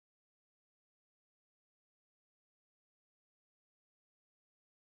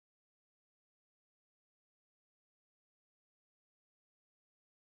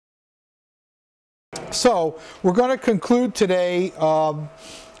So we're going to conclude today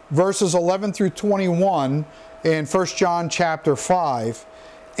verses 11 through 21 in 1 John chapter 5.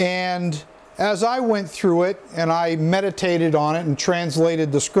 And as I went through it and I meditated on it and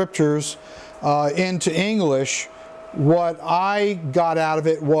translated the scriptures into English, what I got out of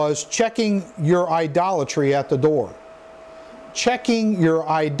it was checking your idolatry at the door. Checking your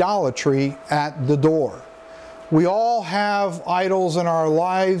idolatry at the door. We all have idols in our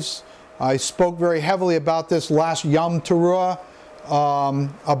lives. I spoke very heavily about this last Yom Teruah,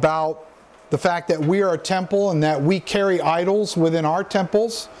 about the fact that we are a temple and that we carry idols within our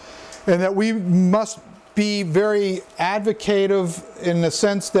temples, and that we must be very advocative in the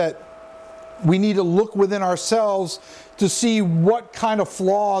sense that we need to look within ourselves to see what kind of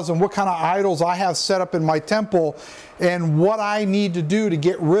flaws and what kind of idols I have set up in my temple and what I need to do to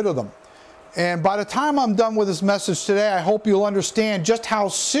get rid of them. And by the time I'm done with this message today, I hope you'll understand just how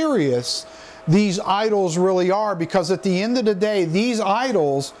serious these idols really are, because at the end of the day, these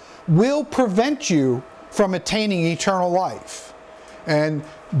idols will prevent you from attaining eternal life. And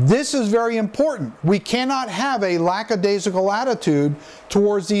this is very important. We cannot have a lackadaisical attitude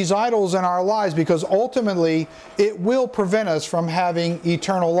towards these idols in our lives, because ultimately it will prevent us from having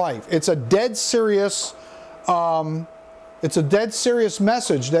eternal life. It's a dead serious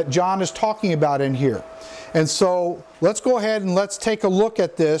message that John is talking about in here. And so let's go ahead and let's take a look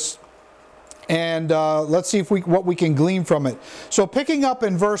at this, and let's see if what we can glean from it. So picking up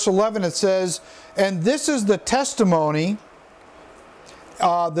in verse 11, it says, "And this is the testimony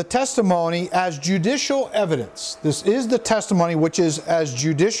as judicial evidence." This is the testimony which is as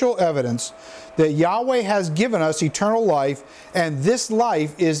judicial evidence that Yahweh has given us eternal life, and this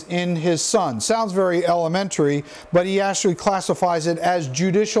life is in His Son. Sounds very elementary, but he actually classifies it as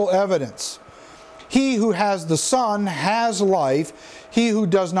judicial evidence. He who has the Son has life. He who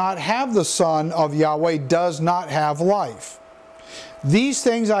does not have the Son of Yahweh does not have life. These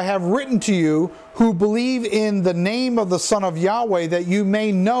things I have written to you who believe in the name of the Son of Yahweh, that you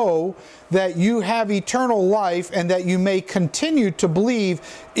may know that you have eternal life, and that you may continue to believe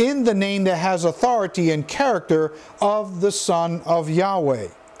in the name that has authority and character of the Son of Yahweh.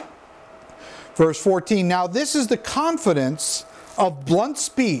 Verse 14, "Now this is the confidence of blunt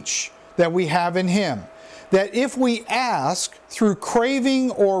speech that we have in Him, that if we ask through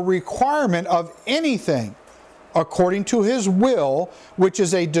craving or requirement of anything, according to His will, which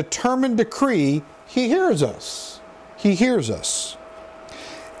is a determined decree, He hears us." He hears us.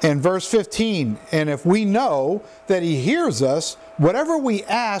 In verse 15, "And if we know that He hears us, whatever we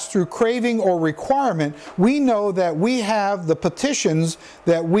ask through craving or requirement, we know that we have the petitions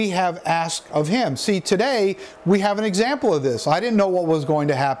that we have asked of Him." See, today we have an example of this. I didn't know what was going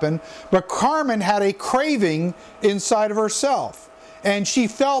to happen, but Carmen had a craving inside of herself, and she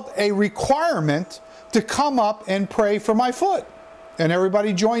felt a requirement to come up and pray for my foot. And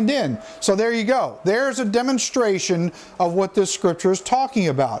everybody joined in. So there you go. There's a demonstration of what this scripture is talking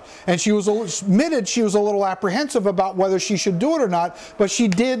about. And she was admitted she was a little apprehensive about whether she should do it or not, but she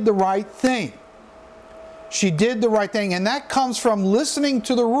did the right thing. She did the right thing. And that comes from listening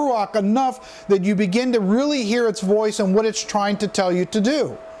to the Ruach enough that you begin to really hear its voice and what it's trying to tell you to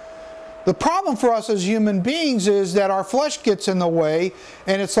do. The problem for us as human beings is that our flesh gets in the way,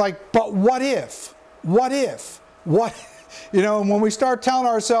 and it's like, but what if? What if? What? You know, and when we start telling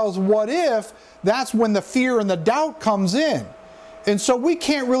ourselves, what if, that's when the fear and the doubt comes in. And so we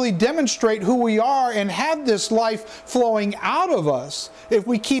can't really demonstrate who we are and have this life flowing out of us if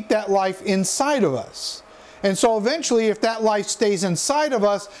we keep that life inside of us. And so eventually, if that life stays inside of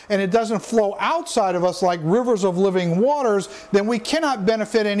us and it doesn't flow outside of us like rivers of living waters, then we cannot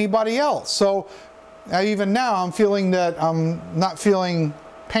benefit anybody else. So even now, I'm feeling that I'm not feeling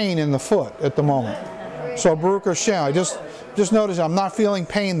pain in the foot at the moment. So Baruch Hashem, I just noticed I'm not feeling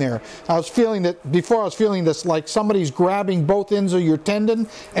pain there. I was feeling that before. I was feeling this like somebody's grabbing both ends of your tendon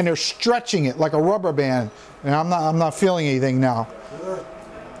and they're stretching it like a rubber band. And I'm not feeling anything now.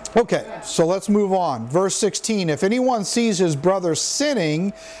 Okay, so let's move on. Verse 16, "If anyone sees his brother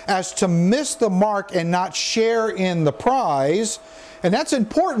sinning as to miss the mark and not share in the prize," and that's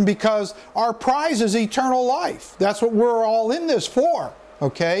important because our prize is eternal life. That's what we're all in this for.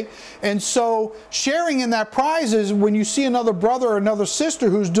 Okay, and so sharing in that prize is when you see another brother or another sister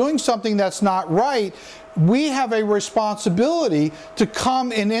who's doing something that's not right, we have a responsibility to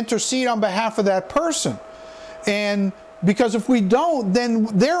come and intercede on behalf of that person. And because if we don't, then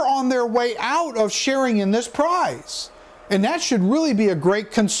they're on their way out of sharing in this prize. And that should really be a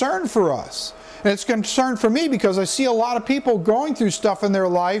great concern for us. And it's a concern for me because I see a lot of people going through stuff in their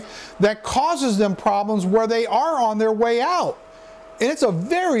life that causes them problems where they are on their way out. And it's a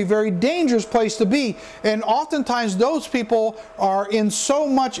very, very dangerous place to be. And oftentimes those people are in so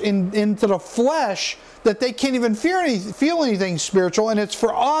much into the flesh that they can't even feel anything spiritual. And it's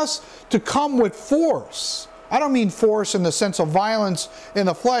for us to come with force. I don't mean force in the sense of violence in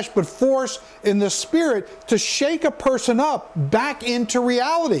the flesh, but force in the spirit to shake a person up back into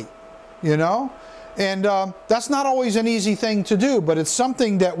reality, you know? And that's not always an easy thing to do, but it's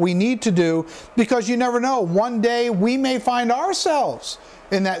something that we need to do, because you never know. One day we may find ourselves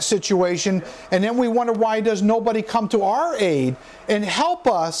in that situation, and then we wonder, why does nobody come to our aid and help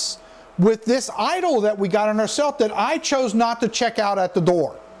us with this idol that we got on ourselves that I chose not to check out at the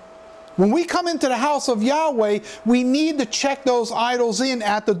door. When we come into the house of Yahweh, we need to check those idols in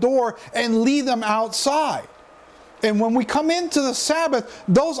at the door and leave them outside. And when we come into the Sabbath,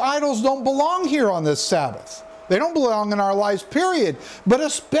 those idols don't belong here on this Sabbath. They don't belong in our lives, period. But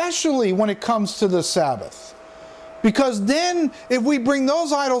especially when it comes to the Sabbath. Because then, if we bring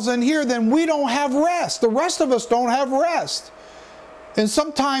those idols in here, then we don't have rest. The rest of us don't have rest. And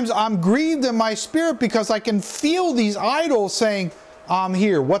sometimes I'm grieved in my spirit because I can feel these idols saying, I'm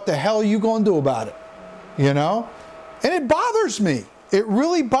here. What the hell are you going to do about it? You know? And it bothers me. It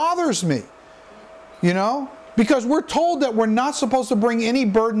really bothers me. You know? Because we're told that we're not supposed to bring any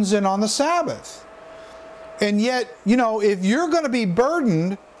burdens in on the Sabbath. And yet, you know, if you're going to be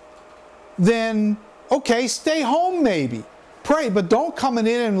burdened, then, okay, stay home maybe. Pray, but don't come in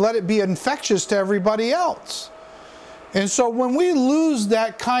and let it be infectious to everybody else. And so when we lose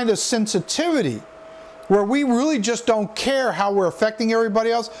that kind of sensitivity, where we really just don't care how we're affecting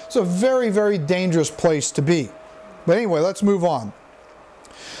everybody else, it's a very, very dangerous place to be. But anyway, let's move on.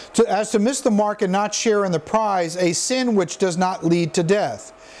 As to miss the mark and not share in the prize, a sin which does not lead to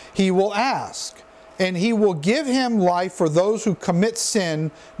death. He will ask, and he will give him life for those who commit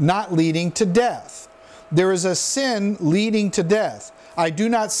sin not leading to death. There is a sin leading to death. I do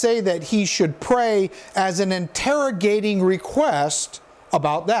not say that he should pray as an interrogating request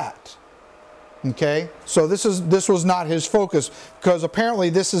about that. Okay? So this was not his focus, because apparently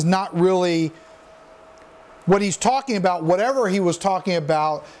this is not really what he's talking about. Whatever he was talking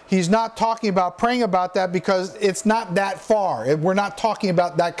about, he's not talking about praying about that, because it's not that far. We're not talking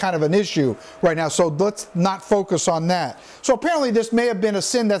about that kind of an issue right now, so let's not focus on that. So apparently this may have been a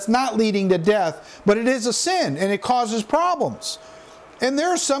sin that's not leading to death, but it is a sin and it causes problems. And there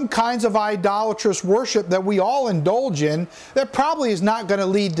are some kinds of idolatrous worship that we all indulge in that probably is not going to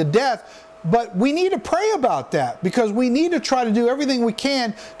lead to death. But we need to pray about that, because we need to try to do everything we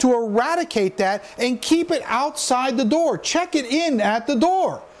can to eradicate that and keep it outside the door. Check it in at the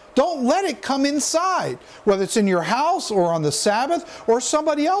door. Don't let it come inside, whether it's in your house or on the Sabbath or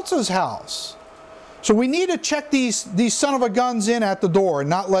somebody else's house. So we need to check these son of a guns in at the door and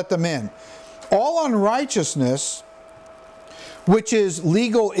not let them in. All unrighteousness, which is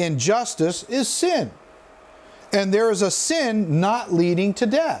legal injustice, is sin. And there is a sin not leading to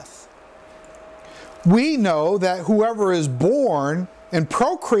death. We know that whoever is born and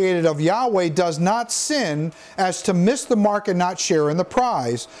procreated of Yahweh does not sin as to miss the mark and not share in the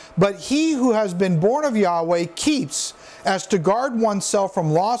prize. But he who has been born of Yahweh keeps as to guard oneself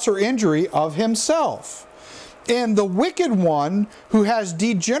from loss or injury of himself. And the wicked one who has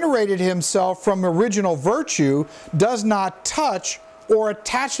degenerated himself from original virtue does not touch or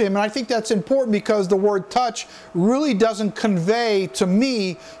attach to him. And I think that's important, because the word touch really doesn't convey to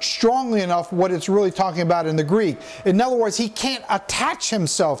me strongly enough what it's really talking about in the Greek. In other words, he can't attach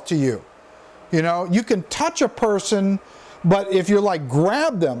himself to you. You know, you can touch a person, but if you're like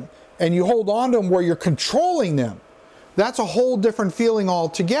grab them and you hold on to them where you're controlling them, that's a whole different feeling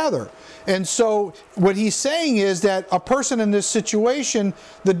altogether. And so what he's saying is that a person in this situation,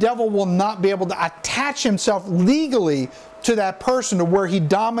 the devil will not be able to attach himself legally to that person to where he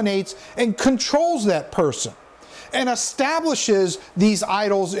dominates and controls that person and establishes these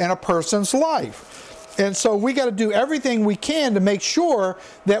idols in a person's life. And so we got to do everything we can to make sure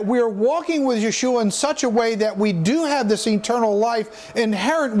that we're walking with Yahshua in such a way that we do have this eternal life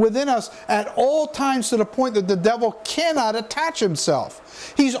inherent within us at all times, to the point that the devil cannot attach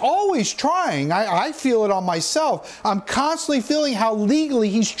himself. He's always trying. I feel it on myself. I'm constantly feeling how legally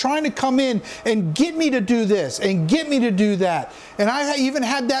he's trying to come in and get me to do this and get me to do that. And I even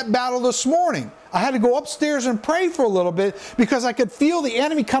had that battle this morning. I had to go upstairs and pray for a little bit, because I could feel the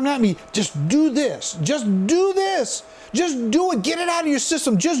enemy coming at me. Just do this. Just do this. Just do it. Get it out of your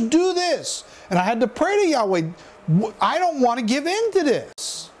system. Just do this. And I had to pray to Yahweh. I don't want to give in to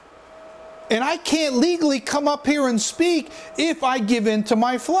this. And I can't legally come up here and speak if I give in to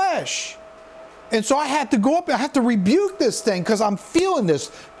my flesh. And so I had to go up and I had to rebuke this thing, because I'm feeling this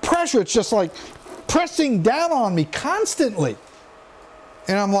pressure. It's just like pressing down on me constantly.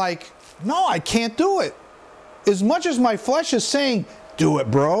 And I'm like, no, I can't do it. As much as my flesh is saying, do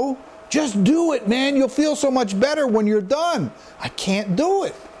it, bro. Just do it, man. You'll feel so much better when you're done. I can't do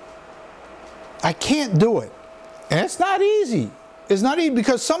it. I can't do it. And it's not easy. It's not easy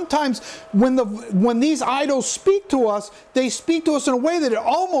because sometimes when these idols speak to us, they speak to us in a way that it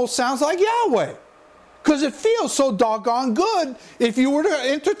almost sounds like Yahweh. Because it feels so doggone good if you were to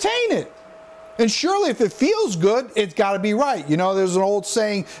entertain it. And surely if it feels good, it's got to be right. You know, there's an old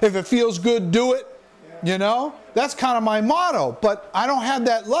saying, if it feels good, do it. You know, that's kind of my motto. But I don't have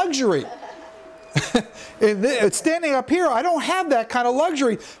that luxury. Standing up here, I don't have that kind of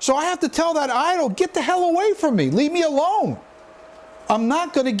luxury. So I have to tell that idol, get the hell away from me. Leave me alone. I'm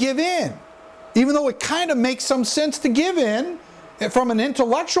not going to give in. Even though it kind of makes some sense to give in from an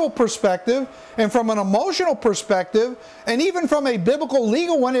intellectual perspective and from an emotional perspective and even from a biblical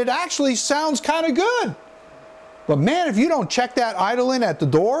legal one, it actually sounds kind of good. But man, if you don't check that idol in at the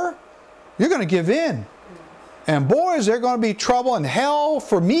door, you're going to give in. And boys, there's going to be trouble and hell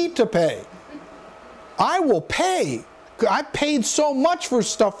for me to pay. I will pay. I paid so much for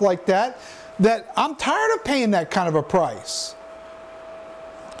stuff like that that I'm tired of paying that kind of a price.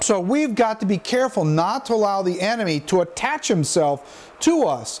 So we've got to be careful not to allow the enemy to attach himself to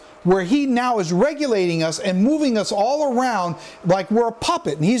us, where he now is regulating us and moving us all around like we're a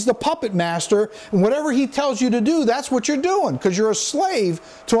puppet, and he's the puppet master, and whatever he tells you to do, that's what you're doing, because you're a slave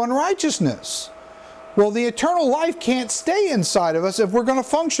to unrighteousness. Well, the eternal life can't stay inside of us if we're going to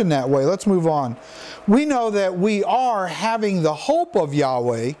function that way. Let's move on. We know that we are having the hope of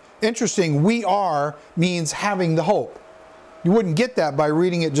Yahweh. Interesting, we are means having the hope. You wouldn't get that by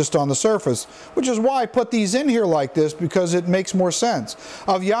reading it just on the surface, which is why I put these in here like this, because it makes more sense.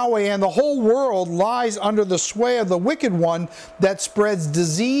 Of Yahweh, and the whole world lies under the sway of the wicked one that spreads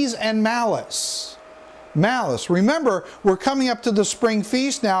disease and malice. Malice. Remember, we're coming up to the spring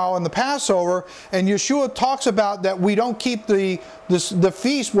feast now and the Passover, and Yahshua talks about that we don't keep the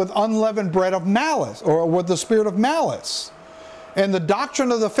feast with unleavened bread of malice, or with the spirit of malice. And the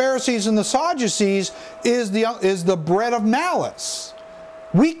doctrine of the Pharisees and the Sadducees is the bread of malice.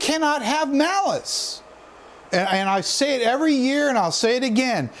 We cannot have malice. And I say it every year, and I'll say it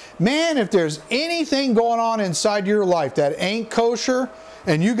again. Man, if there's anything going on inside your life that ain't kosher,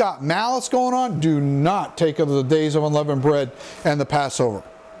 and you got malice going on, do not take of the days of unleavened bread and the Passover.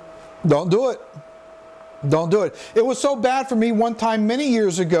 Don't do it. Don't do it. It was so bad for me one time many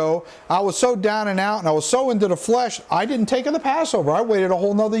years ago. I was so down and out and I was so into the flesh, I didn't take of the Passover. I waited a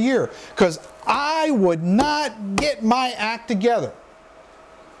whole nother year because I would not get my act together.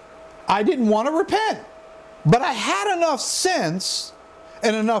 I didn't want to repent. But I had enough sense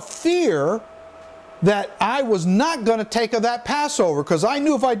and enough fear that I was not going to take of that Passover, because I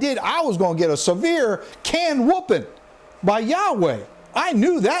knew if I did, I was going to get a severe can whooping by Yahweh. I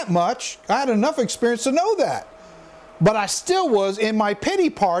knew that much. I had enough experience to know that. But I still was in my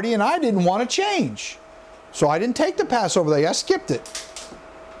pity party, and I didn't want to change. So I didn't take the Passover day. I skipped it.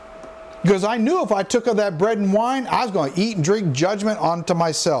 Because I knew if I took of that bread and wine, I was going to eat and drink judgment onto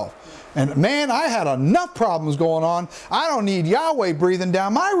myself. And man, I had enough problems going on. I don't need Yahweh breathing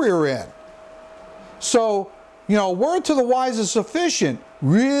down my rear end. So, you know, word to the wise is sufficient.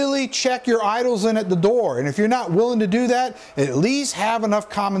 Really check your idols in at the door. And if you're not willing to do that, at least have enough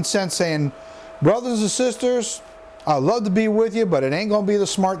common sense saying, brothers and sisters, I'd love to be with you, but it ain't going to be the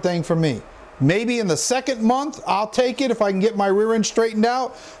smart thing for me. Maybe in the second month, I'll take it if I can get my rear end straightened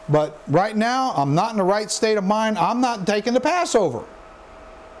out. But right now, I'm not in the right state of mind. I'm not taking the Passover.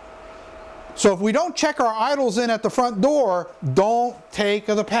 So if we don't check our idols in at the front door, don't take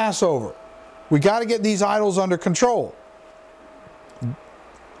the Passover. We got to get these idols under control.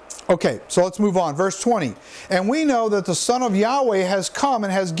 Okay, so let's move on. Verse 20. And we know that the Son of Yahweh has come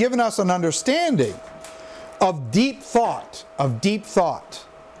and has given us an understanding of deep thought. Of deep thought.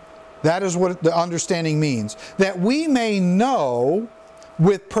 That is what the understanding means. That we may know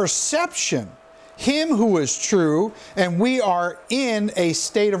with perception Him who is true, and we are in a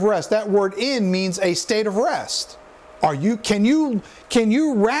state of rest. That word "in" means a state of rest. Can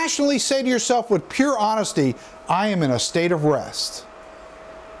you rationally say to yourself with pure honesty, I am in a state of rest?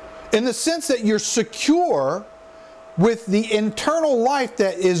 In the sense that you're secure with the internal life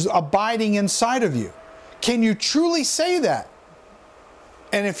that is abiding inside of you. Can you truly say that?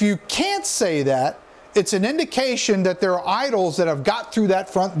 And if you can't say that, it's an indication that there are idols that have got through that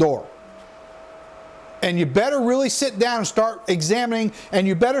front door. And you better really sit down and start examining, and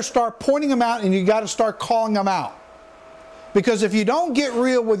you better start pointing them out, and you got to start calling them out. Because if you don't get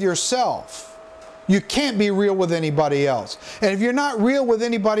real with yourself, you can't be real with anybody else. And if you're not real with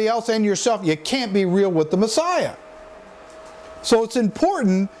anybody else and yourself, you can't be real with the Messiah. So it's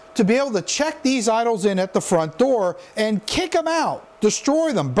important to be able to check these idols in at the front door and kick them out,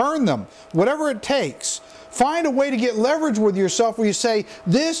 destroy them, burn them, whatever it takes. Find a way to get leverage with yourself where you say,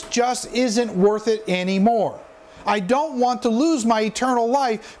 this just isn't worth it anymore. I don't want to lose my eternal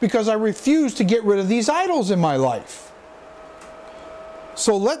life because I refuse to get rid of these idols in my life.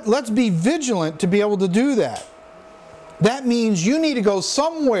 So let's be vigilant to be able to do that. That means you need to go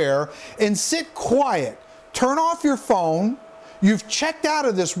somewhere and sit quiet. Turn off your phone. You've checked out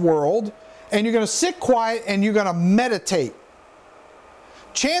of this world, and you're going to sit quiet and you're going to meditate.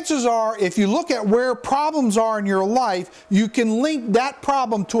 Chances are, if you look at where problems are in your life, you can link that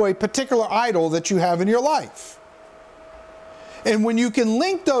problem to a particular idol that you have in your life. And when you can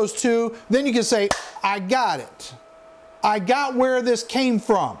link those two, then you can say, I got it. I got where this came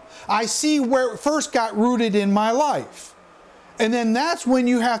from. I see where it first got rooted in my life. And then that's when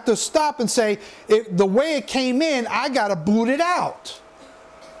you have to stop and say, the way it came in, I got to boot it out.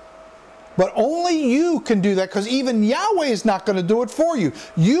 But only you can do that, because even Yahweh is not going to do it for you.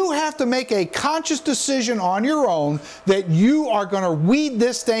 You have to make a conscious decision on your own that you are going to weed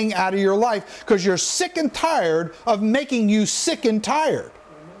this thing out of your life, because you're sick and tired of making you sick and tired.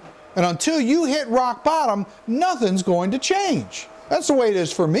 And until you hit rock bottom, nothing's going to change. That's the way it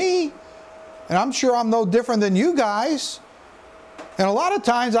is for me. And I'm sure I'm no different than you guys. And a lot of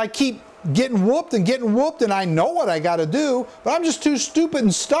times I keep getting whooped, and I know what I got to do, but I'm just too stupid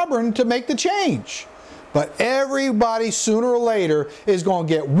and stubborn to make the change. But everybody sooner or later is going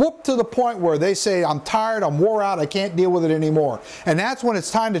to get whooped to the point where they say, I'm tired, I'm wore out, I can't deal with it anymore. And that's when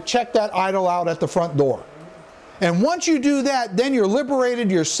it's time to check that idol out at the front door. And once you do that, then you're liberated,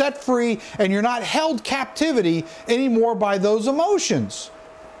 you're set free, and you're not held captivity anymore by those emotions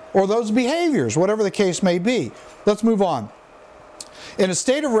or those behaviors, whatever the case may be. Let's move on. In a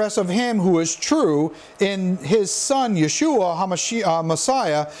state of rest of Him who is true, in His Son, Yahshua, HaMashiach,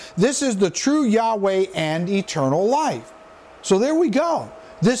 Messiah, this is the true Yahweh and eternal life. So there we go.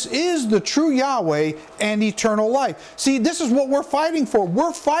 This is the true Yahweh and eternal life. See, this is what we're fighting for.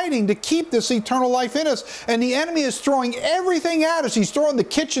 We're fighting to keep this eternal life in us. And the enemy is throwing everything at us. He's throwing the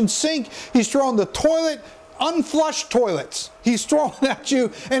kitchen sink. He's throwing the toilet, unflushed toilets. He's throwing at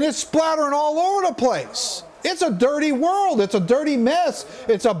you, and it's splattering all over the place. It's a dirty world. It's a dirty mess.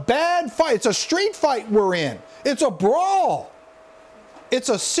 It's a bad fight. It's a street fight we're in. It's a brawl. It's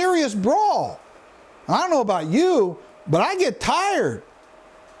a serious brawl. I don't know about you, but I get tired.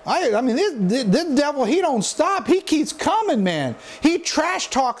 I mean, this devil, he don't stop. He keeps coming, man. He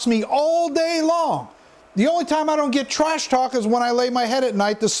trash talks me all day long. The only time I don't get trash talk is when I lay my head at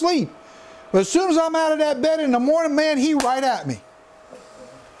night to sleep. But as soon as I'm out of that bed in the morning, man, he right at me.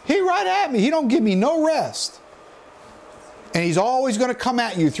 He right at me. He don't give me no rest. And he's always going to come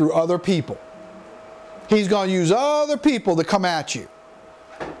at you through other people. He's going to use other people to come at you.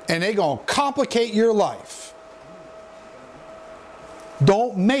 And they're going to complicate your life.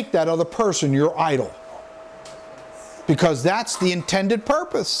 Don't make that other person your idol. Because that's the intended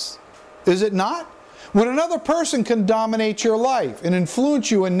purpose. Is it not? When another person can dominate your life and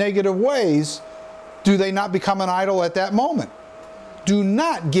influence you in negative ways, do they not become an idol at that moment? Do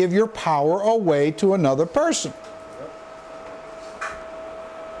not give your power away to another person.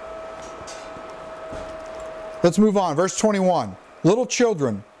 Let's move on. Verse 21. Little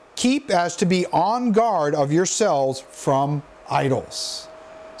children, keep as to be on guard of yourselves from idols.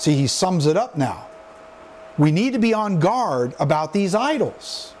 See, he sums it up now. We need to be on guard about these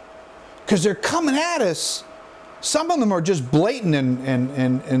idols, because they're coming at us. Some of them are just blatant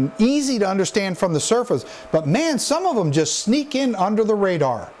and easy to understand from the surface. But man, some of them just sneak in under the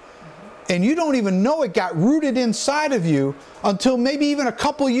radar. And you don't even know it got rooted inside of you until maybe even a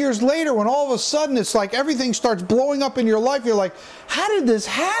couple years later, when all of a sudden it's like everything starts blowing up in your life. You're like, how did this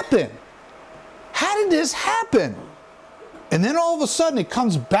happen? How did this happen? And then all of a sudden it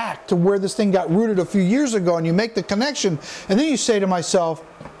comes back to where this thing got rooted a few years ago, and you make the connection. And then you say to myself,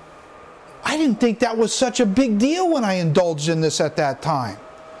 I didn't think that was such a big deal when I indulged in this at that time.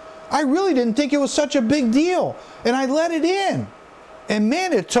 I really didn't think it was such a big deal. And I let it in. And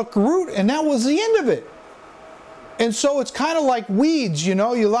man, it took root, and that was the end of it. And so it's kind of like weeds, you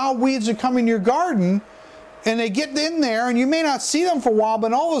know. You allow weeds to come in your garden, and they get in there, and you may not see them for a while,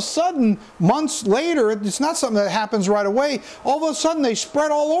 but all of a sudden, months later, it's not something that happens right away. All of a sudden, they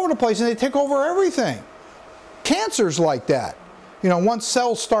spread all over the place, and they take over everything. Cancer's like that. You know, once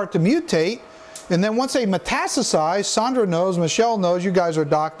cells start to mutate, and then once they metastasize, Sandra knows, Michelle knows, you guys are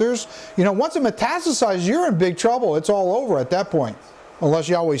doctors. You know, once it metastasizes, you're in big trouble. It's all over at that point, unless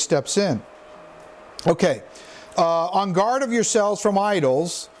Yahweh steps in. Okay. On guard of yourselves from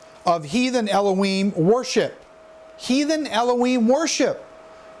idols of heathen Elohim worship. heathen Elohim worship.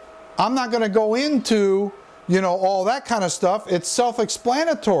 I'm not going to go into, all that kind of stuff. It's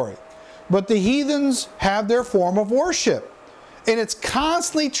self-explanatory. But the heathens have their form of worship. And it's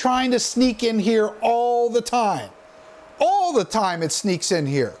constantly trying to sneak in here all the time. All the time it sneaks in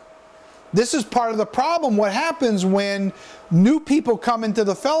here. This is part of the problem. What happens when new people come into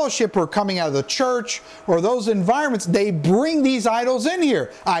the fellowship or coming out of the church or those environments, they bring these idols in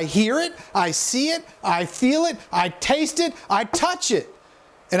here. I hear it, I see it, I feel it, I taste it, I touch it.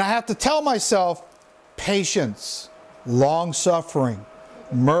 And I have to tell myself, patience, long-suffering,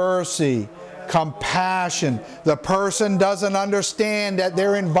 mercy, compassion. The person doesn't understand that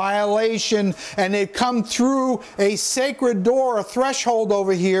they're in violation and they've come through a sacred door, a threshold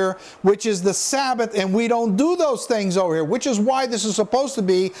over here, which is the Sabbath, and we don't do those things over here, which is why this is supposed to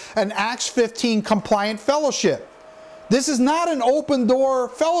be an Acts 15 compliant fellowship. This is not an open door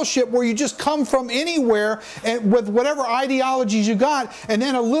fellowship where you just come from anywhere and with whatever ideologies you got, and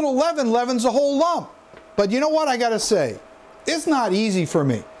then a little leaven leavens a whole lump. But you know what I got to say? It's not easy for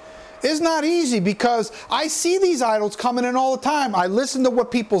me. It's not easy because I see these idols coming in all the time. I listen to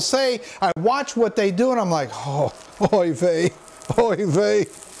what people say. I watch what they do, and I'm like, oh, oy vey,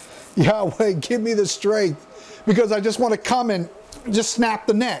 Yahweh, give me the strength. Because I just want to come and just snap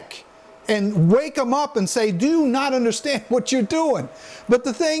the neck and wake them up and say, do you not understand what you're doing? But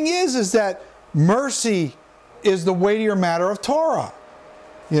the thing is that mercy is the weightier matter of Torah.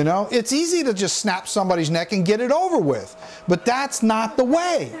 It's easy to just snap somebody's neck and get it over with. But that's not the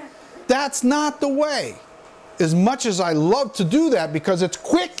way. That's not the way. As much as I love to do that because it's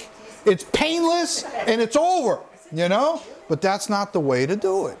quick, it's painless, and it's over, But that's not the way to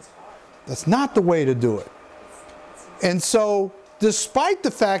do it. That's not the way to do it. And so, despite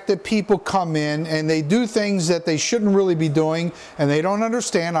the fact that people come in and they do things that they shouldn't really be doing, and they don't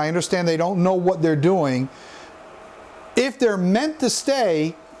understand, I understand they don't know what they're doing, if they're meant to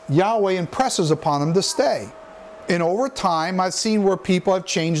stay, Yahweh impresses upon them to stay. And over time, I've seen where people have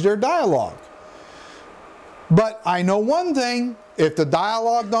changed their dialogue. But I know one thing, if the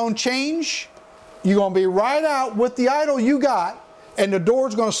dialogue don't change, you're going to be right out with the idol you got, and the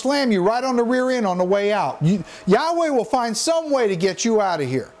door's going to slam you right on the rear end on the way out. Yahweh will find some way to get you out of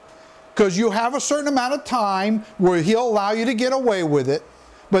here. Because you have a certain amount of time where He'll allow you to get away with it.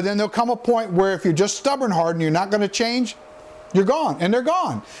 But then there'll come a point where if you're just stubborn-hearted and you're not going to change, you're gone, and they're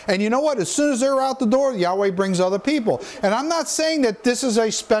gone. And you know what? As soon as they're out the door, Yahweh brings other people. And I'm not saying that this is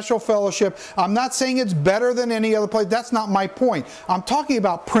a special fellowship. I'm not saying it's better than any other place. That's not my point. I'm talking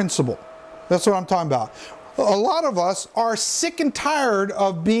about principle. That's what I'm talking about. A lot of us are sick and tired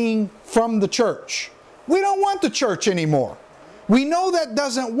of being from the church. We don't want the church anymore. We know that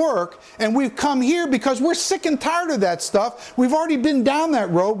doesn't work, and we've come here because we're sick and tired of that stuff. We've already been down that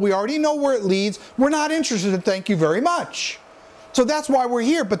road. We already know where it leads. We're not interested, and thank you very much. So that's why we're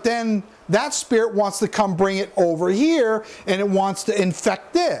here. But then that spirit wants to come bring it over here, and it wants to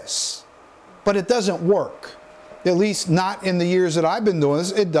infect this. But it doesn't work. At least not in the years that I've been doing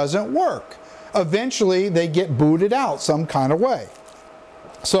this. It doesn't work. Eventually, they get booted out some kind of way.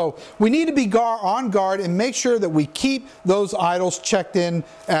 So we need to be on guard and make sure that we keep those idols checked in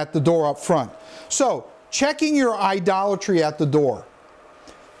at the door up front. So checking your idolatry at the door.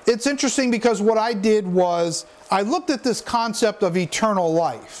 It's interesting because what I did was I looked at this concept of eternal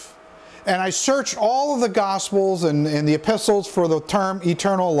life. And I searched all of the Gospels and the epistles for the term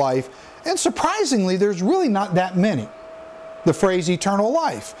eternal life. And surprisingly, there's really not that many. The phrase eternal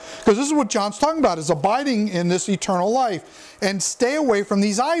life. Because this is what John's talking about, is abiding in this eternal life. And stay away from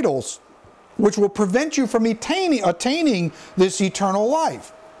these idols, which will prevent you from attaining this eternal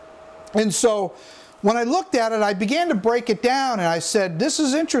life. And so, when I looked at it, I began to break it down, and I said, this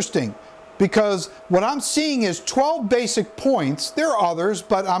is interesting. Because what I'm seeing is 12 basic points. There are others,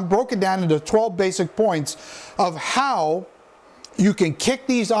 but I'm broken down into 12 basic points of how you can kick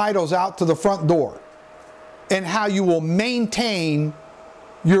these idols out to the front door. And how you will maintain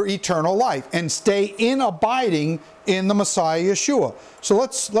your eternal life and stay in abiding in the Messiah Yahshua. So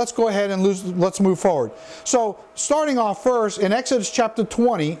let's go ahead and let's move forward. So starting off first, in Exodus chapter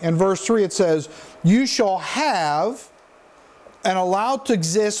 20 and verse 3 it says, you shall have and allow to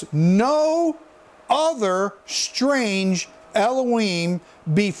exist no other strange Elohim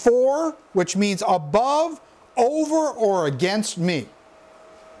before, which means above, over, or against me.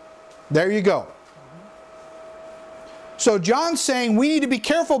 There you go. So John's saying we need to be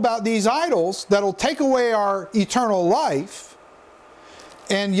careful about these idols that'll take away our eternal life.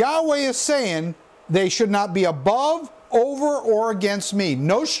 And Yahweh is saying they should not be above, over or against me.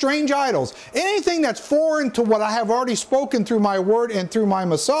 No strange idols. Anything that's foreign to what I have already spoken through my word and through my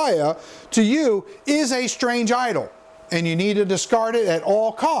Messiah to you is a strange idol. And you need to discard it at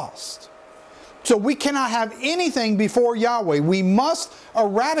all costs. So we cannot have anything before Yahweh. We must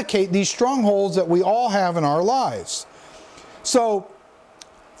eradicate these strongholds that we all have in our lives. So,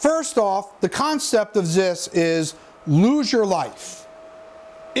 first off, the concept of this is lose your life.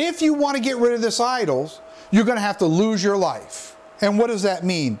 If you want to get rid of this idols, you're going to have to lose your life. And what does that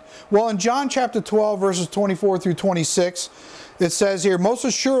mean? Well, in John chapter 12, verses 24 through 26, it says here, most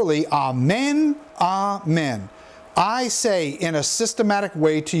assuredly, amen, amen. I say in a systematic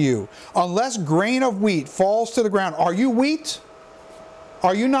way to you, unless grain of wheat falls to the ground. Are you wheat?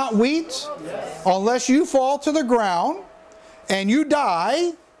 Are you not wheat? Yes. Unless you fall to the ground and you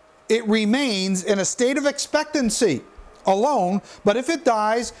die, it remains in a state of expectancy alone, but if it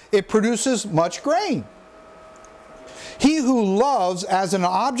dies, it produces much grain. He who loves as an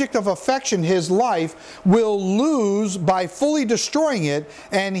object of affection his life will lose by fully destroying it,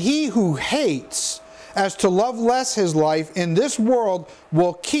 and he who hates as to love less his life in this world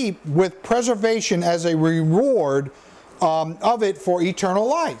will keep with preservation as a reward of it for eternal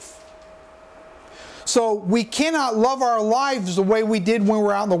life. So we cannot love our lives the way we did when we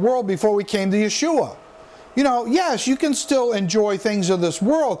were out in the world before we came to Yahshua. You know, yes, you can still enjoy things of this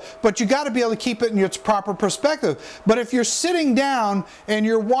world, but you got to be able to keep it in its proper perspective. But if you're sitting down and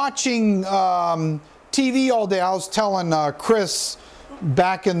you're watching TV all day, I was telling Chris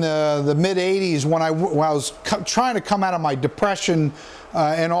back in the mid-'80s when I was trying to come out of my depression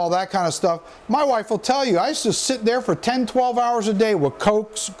and all that kind of stuff, my wife will tell you, I used to sit there for 10, 12 hours a day with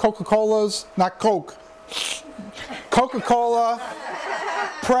Coca-Colas, not Coke, Coca-Cola,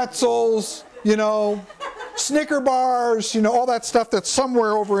 pretzels, you know, Snicker bars, you know, all that stuff that's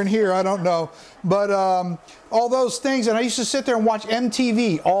somewhere over in here, I don't know. But all those things, and I used to sit there and watch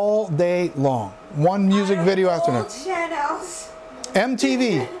MTV all day long. One music video after another.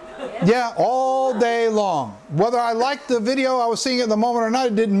 MTV. Yeah, all day long. Whether I liked the video I was seeing at the moment or not,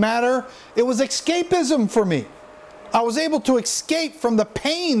 it didn't matter. It was escapism for me. I was able to escape from the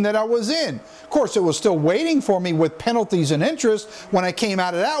pain that I was in. Of course, it was still waiting for me with penalties and interest when I came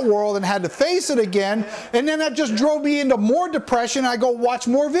out of that world and had to face it again. And then that just drove me into more depression. I go watch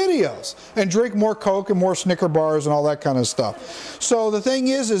more videos and drink more Coke and more Snicker bars and all that kind of stuff. So the thing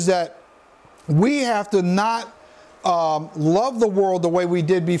is that we have to not love the world the way we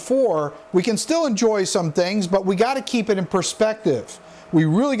did before. We can still enjoy some things, but we got to keep it in perspective. We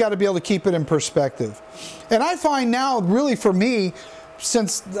really got to be able to keep it in perspective. And I find now, really for me,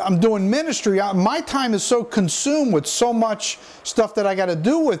 since I'm doing ministry, my time is so consumed with so much stuff that I got to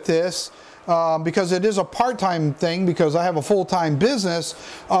do with this, because it is a part-time thing, because I have a full-time business.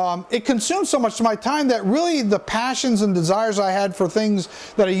 It consumes so much of my time that really the passions and desires I had for things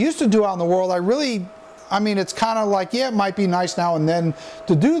that I used to do out in the world, I mean, it's kind of like, yeah, it might be nice now and then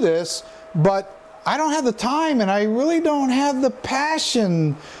to do this, but I don't have the time and I really don't have the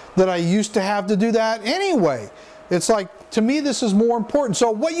passion that I used to have to do that anyway. It's like, to me, this is more important.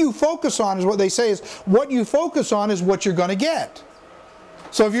 So what you focus on is what they say is, what you focus on is what you're going to get.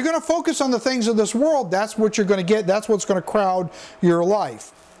 So if you're going to focus on the things of this world, that's what you're going to get. That's what's going to crowd your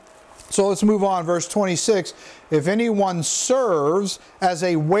life. So let's move on, verse 26. If anyone serves as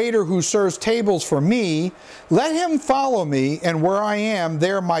a waiter who serves tables for me, let him follow me, and where I am,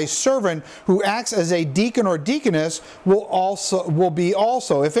 there my servant who acts as a deacon or deaconess will be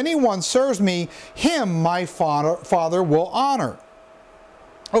also. If anyone serves me, him my Father will honor.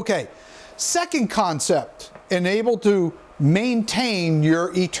 Okay, second concept, enabled to maintain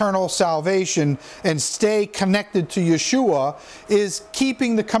your eternal salvation and stay connected to Yahshua, is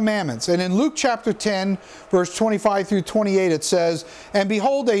keeping the commandments. And in Luke chapter 10, verse 25 through 28, it says, and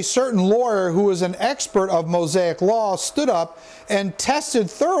behold, a certain lawyer who was an expert of Mosaic law stood up and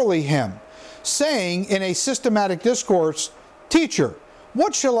tested thoroughly him, saying in a systematic discourse, Teacher,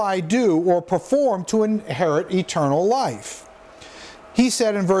 what shall I do or perform to inherit eternal life? He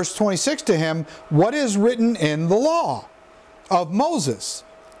said in verse 26 to him, what is written in the law of Moses?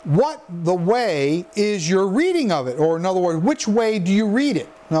 What the way is your reading of it? Or in other words, which way do you read it?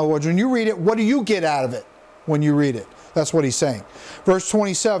 In other words, when you read it, what do you get out of it when you read it? That's what he's saying. Verse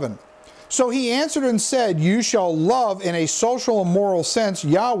 27. So he answered and said, you shall love in a social and moral sense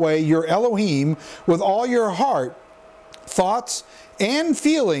Yahweh your Elohim with all your heart, thoughts, and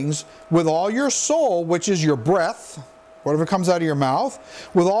feelings, with all your soul, which is your breath, whatever comes out of your mouth,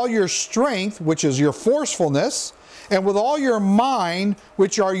 with all your strength, which is your forcefulness, and with all your mind,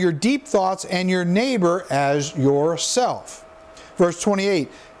 which are your deep thoughts, and your neighbor as yourself. Verse 28,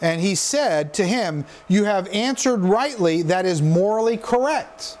 and he said to him, you have answered rightly, that is morally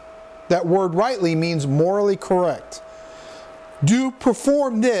correct. That word rightly means morally correct. Do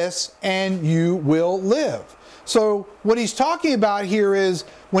perform this and you will live. So what he's talking about here is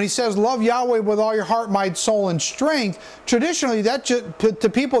when he says love Yahweh with all your heart, mind, soul, and strength, traditionally that to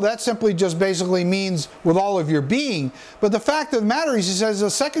people that simply just basically means with all of your being. But the fact of the matter is, he says the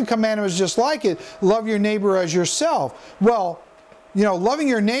second commandment is just like it, love your neighbor as yourself. Well, you know, loving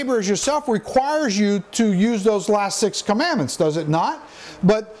your neighbor as yourself requires you to use those last 6 commandments, does it not?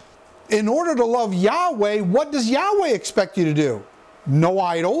 But in order to love Yahweh, what does Yahweh expect you to do? No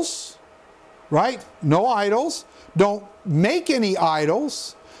idols, right? No idols. Don't make any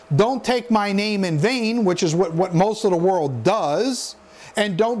idols. Don't take my name in vain, which is what most of the world does.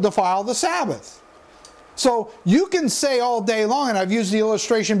 And don't defile the Sabbath. So you can say all day long, and I've used the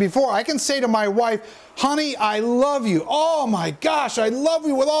illustration before, I can say to my wife, honey, I love you. Oh my gosh, I love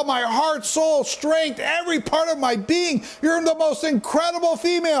you with all my heart, soul, strength, every part of my being. You're the most incredible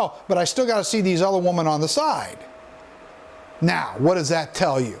female. But I still got to see these other women on the side. Now, what does that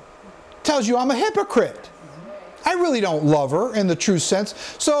tell you? It tells you I'm a hypocrite. I really don't love her in the true sense.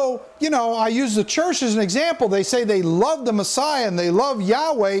 So, you know, I use the church as an example. They say they love the Messiah and they love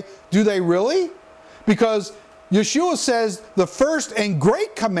Yahweh. Do they really? Because Yahshua says the first and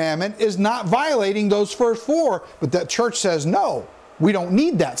great commandment is not violating those first 4. But that church says, no, we don't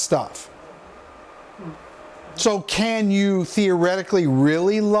need that stuff. So can you theoretically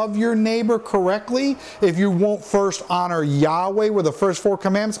really love your neighbor correctly if you won't first honor Yahweh with the first 4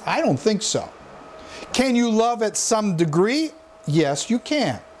 commandments? I don't think so. Can you love at some degree? Yes, you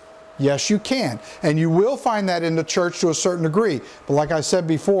can. Yes, you can. And you will find that in the church to a certain degree. But like I said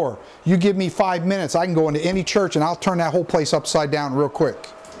before, you give me 5 minutes, I can go into any church and I'll turn that whole place upside down real quick.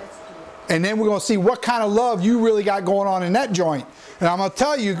 And then we're going to see what kind of love you really got going on in that joint. And I'm going to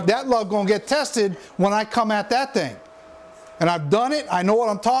tell you, that love going to get tested when I come at that thing. And I've done it. I know what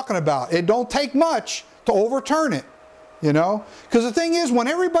I'm talking about. It don't take much to overturn it, you know. Because the thing is, when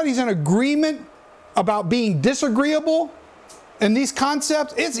everybody's in agreement about being disagreeable in these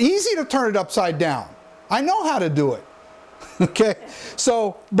concepts, it's easy to turn it upside down. I know how to do it. Okay?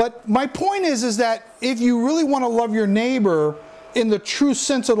 So, but my point is that if you really want to love your neighbor in the true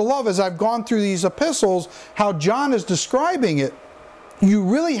sense of the love, as I've gone through these epistles, how John is describing it, you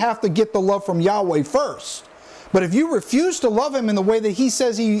really have to get the love from Yahweh first. But if you refuse to love him in the way that he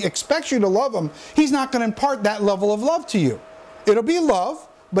says he expects you to love him, he's not going to impart that level of love to you. It'll be love,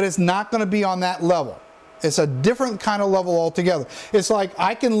 but it's not going to be on that level. It's a different kind of level altogether. It's like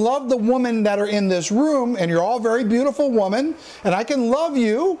I can love the women that are in this room, and you're all very beautiful women, and I can love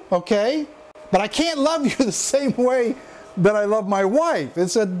you, okay? But I can't love you the same way that I love my wife.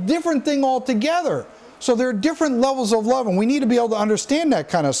 It's a different thing altogether. So there are different levels of love, and we need to be able to understand that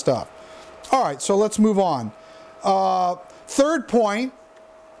kind of stuff. All right, so let's move on. Third point,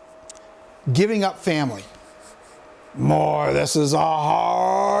 giving up family. Boy, this is a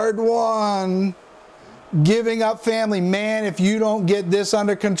hard one. Giving up family. Man, if you don't get this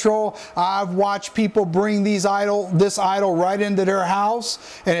under control, I've watched people bring this idol right into their house,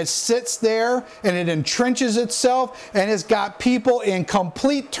 and it sits there and it entrenches itself, and it's got people in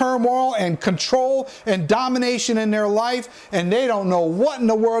complete turmoil and control and domination in their life, and they don't know what in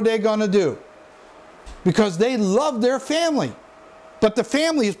the world they're going to do because they love their family, but the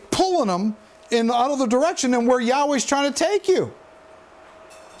family is pulling them in the other direction than where Yahweh's trying to take you.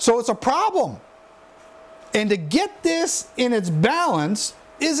 So it's a problem. And to get this in its balance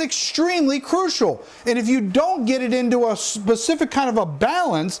is extremely crucial. And if you don't get it into a specific kind of a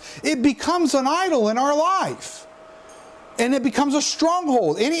balance, it becomes an idol in our life. And it becomes a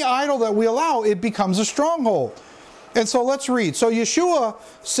stronghold. Any idol that we allow, it becomes a stronghold. And so let's read. So Yahshua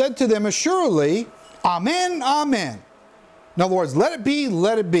said to them, assuredly, Amen, Amen. In other words, let it be,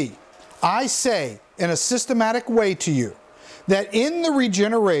 let it be. I say in a systematic way to you, that in the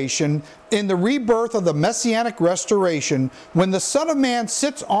regeneration, in the rebirth of the messianic restoration, when the Son of Man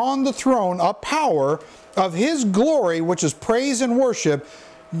sits on the throne of power of his glory, which is praise and worship,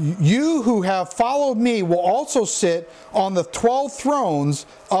 you who have followed me will also sit on the 12 thrones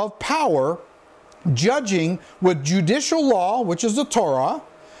of power, judging with judicial law, which is the Torah,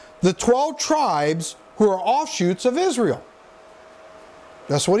 the 12 tribes who are offshoots of Israel.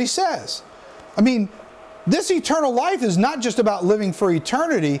 That's what he says. I mean, this eternal life is not just about living for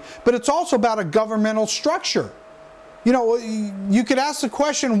eternity, but it's also about a governmental structure. You know, you could ask the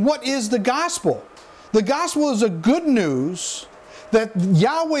question, what is the gospel? The gospel is the good news that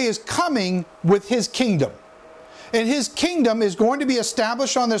Yahweh is coming with his kingdom. And his kingdom is going to be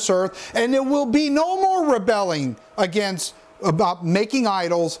established on this earth, and there will be no more rebelling against about making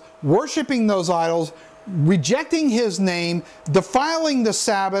idols, worshiping those idols, rejecting his name, defiling the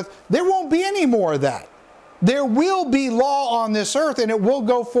Sabbath, there won't be any more of that. There will be law on this earth, and it will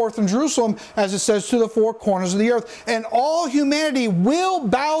go forth in Jerusalem, as it says, to the four corners of the earth. And all humanity will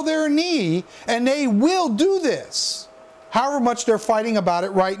bow their knee, and they will do this, however much they're fighting about it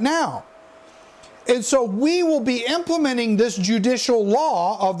right now. And so we will be implementing this judicial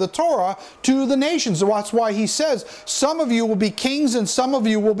law of the Torah to the nations. So that's why he says, some of you will be kings and some of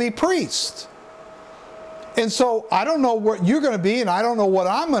you will be priests. And so I don't know what you're going to be, and I don't know what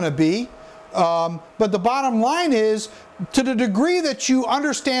I'm going to be. But the bottom line is, to the degree that you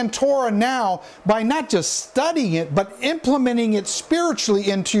understand Torah now, by not just studying it, but implementing it spiritually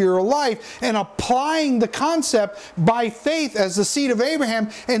into your life and applying the concept by faith as the seed of Abraham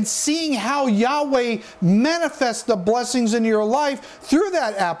and seeing how Yahweh manifests the blessings in your life through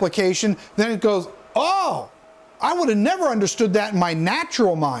that application, then it goes, oh, I would have never understood that in my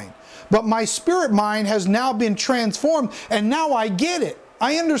natural mind. But my spirit mind has now been transformed, and now I get it.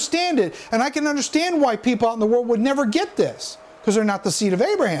 I understand it, and I can understand why people out in the world would never get this, because they're not the seed of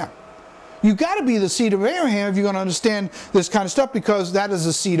Abraham. You've got to be the seed of Abraham if you're going to understand this kind of stuff, because that is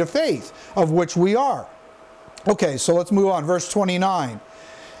the seed of faith, of which we are. Okay, so let's move on. Verse 29.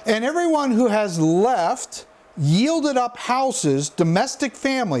 And everyone who has left yielded up houses, domestic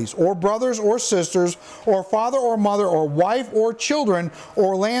families, or brothers or sisters, or father or mother, or wife or children,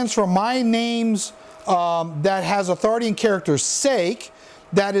 or lands for my name's that has authority and character's sake,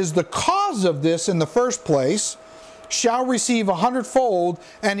 that is the cause of this in the first place, shall receive 100-fold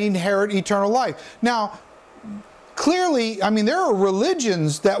and inherit eternal life. Now, clearly, I mean, there are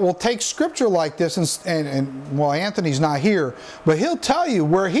religions that will take scripture like this, and well, Anthony's not here, but he'll tell you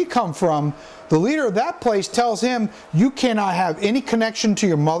where he come from. The leader of that place tells him, you cannot have any connection to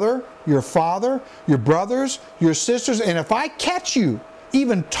your mother, your father, your brothers, your sisters, and if I catch you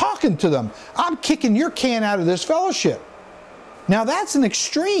even talking to them, I'm kicking your can out of this fellowship. Now that's an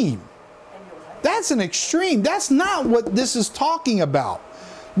extreme. That's an extreme. That's not what this is talking about.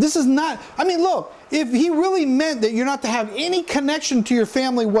 This is not, I mean, look, if he really meant that you're not to have any connection to your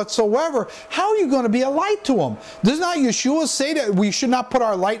family whatsoever, how are you going to be a light to them? Does not Yahshua say that we should not put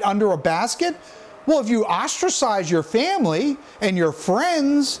our light under a basket? Well, if you ostracize your family and your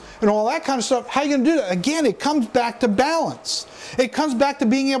friends and all that kind of stuff, how are you going to do that? Again, it comes back to balance. It comes back to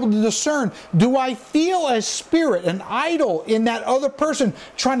being able to discern, do I feel a spirit, an idol in that other person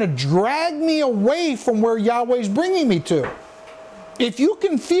trying to drag me away from where Yahweh's bringing me to? If you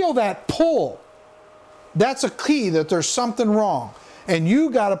can feel that pull, that's a key that there's something wrong. And you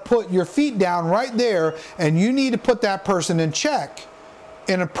got to put your feet down right there, and you need to put that person in check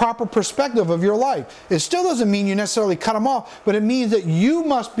in a proper perspective of your life. It still doesn't mean you necessarily cut them off, but it means that you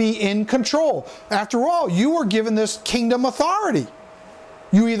must be in control. After all, you were given this kingdom authority.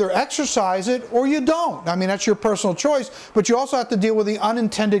 You either exercise it or you don't. I mean, that's your personal choice, but you also have to deal with the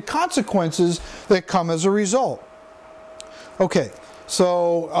unintended consequences that come as a result. Okay,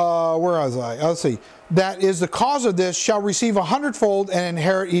 so where was I? Let's see. That is the cause of this shall receive 100-fold and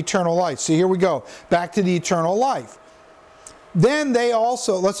inherit eternal life. See, here we go. Back to the eternal life. Then they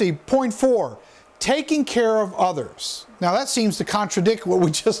also, let's see, point 4, taking care of others. Now that seems to contradict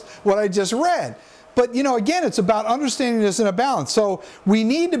what I just read. But you know, again, it's about understanding this in a balance. So we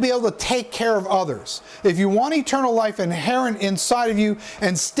need to be able to take care of others. If you want eternal life inherent inside of you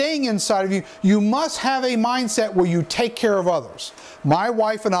and staying inside of you, you must have a mindset where you take care of others. My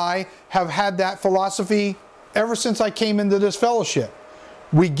wife and I have had that philosophy ever since I came into this fellowship.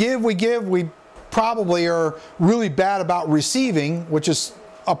 We give, we probably are really bad about receiving, which is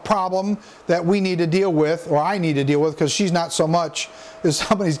a problem that we need to deal with, or I need to deal with, because she's not so much. If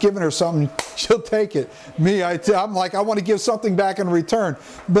somebody's giving her something, she'll take it. Me, I'm like, I want to give something back in return.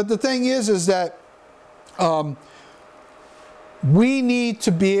 But the thing is that we need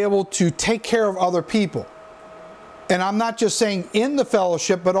to be able to take care of other people. And I'm not just saying in the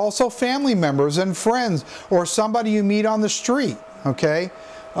fellowship, but also family members and friends, or somebody you meet on the street, okay?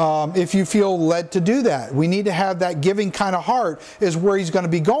 If you feel led to do that. We need to have that giving kind of heart, is where he's going to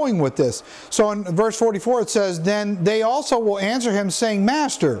be going with this. So in verse 44 it says, then they also will answer him saying,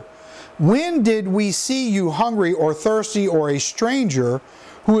 Master, when did we see you hungry or thirsty or a stranger,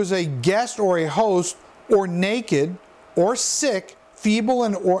 who is a guest or a host, or naked or sick, feeble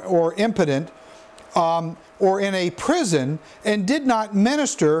and or impotent, or in a prison, and did not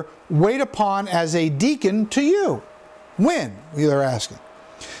minister, wait upon as a deacon to you? When? They're asking.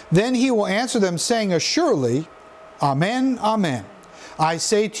 Then he will answer them, saying, assuredly, Amen, Amen. I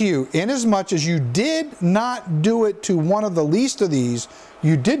say to you, inasmuch as you did not do it to one of the least of these,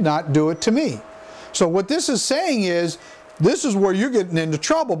 you did not do it to me. So what this is saying is, this is where you're getting into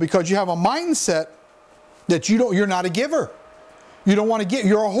trouble, because you have a mindset that you're not a giver. You don't want to give.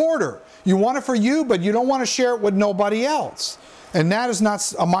 You're a hoarder. You want it for you, but you don't want to share it with nobody else. And that is not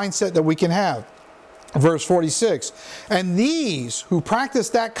a mindset that we can have. Verse 46, and these who practice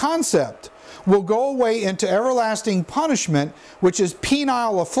that concept will go away into everlasting punishment, which is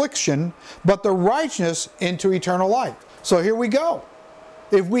penile affliction, but the righteous into eternal life. So here we go.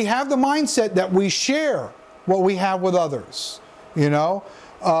 If we have the mindset that we share what we have with others, you know,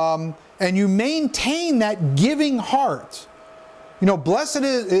 and you maintain that giving heart, you know,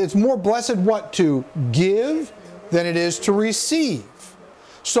 it's more blessed what? To give than it is to receive.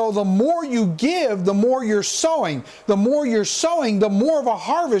 So the more you give, the more you're sowing. The more you're sowing, the more of a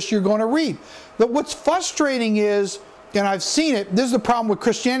harvest you're going to reap. But what's frustrating is, and I've seen it, this is the problem with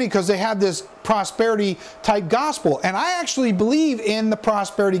Christianity, because they have this prosperity type gospel. And I actually believe in the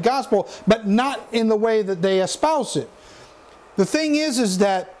prosperity gospel, but not in the way that they espouse it. The thing is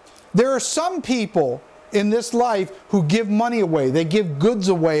that there are some people in this life who give money away. They give goods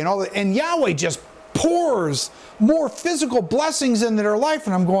away and all that. And Yahweh just pours more physical blessings into their life,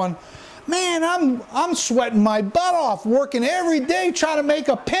 and I'm going, man, I'm sweating my butt off, working every day trying to make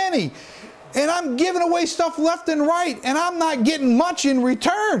a penny, and I'm giving away stuff left and right, and I'm not getting much in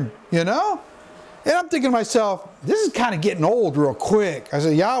return, you know? And I'm thinking to myself, this is kind of getting old real quick. I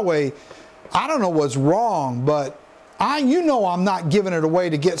said, Yahweh, I don't know what's wrong, but you know I'm not giving it away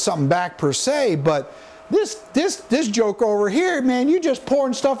to get something back per se, but this joker over here, man, you just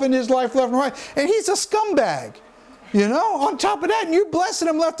pouring stuff in his life left and right, and he's a scumbag, you know, on top of that, and you're blessing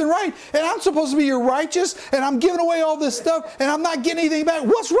him left and right, and I'm supposed to be your righteous, and I'm giving away all this stuff, and I'm not getting anything back.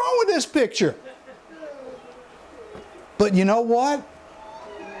 What's wrong with this picture? But you know what?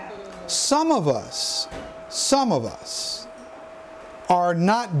 Some of us are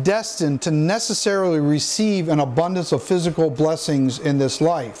not destined to necessarily receive an abundance of physical blessings in this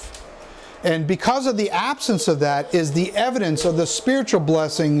life. And because of the absence of that is the evidence of the spiritual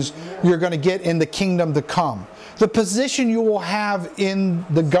blessings you're going to get in the kingdom to come. The position you will have in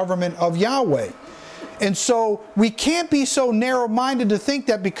the government of Yahweh. And so we can't be so narrow-minded to think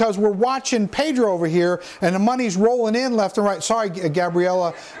that because we're watching Pedro over here and the money's rolling in left and right. Sorry,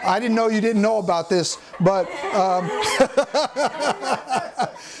 Gabriella, I didn't know you didn't know about this, but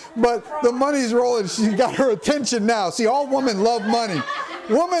but the money's rolling. She's got her attention now. See, all women love money.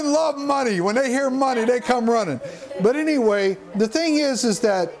 Women love money. When they hear money, they come running. But anyway, the thing is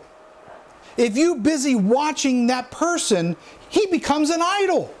that if you're busy watching that person, he becomes an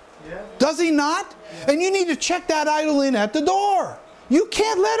idol. Yeah. Does he not? Yeah. And you need to check that idol in at the door. You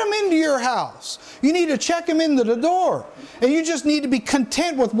can't let him into your house. You need to check him into the door. And you just need to be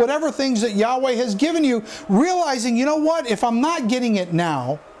content with whatever things that Yahweh has given you, realizing, you know what? If I'm not getting it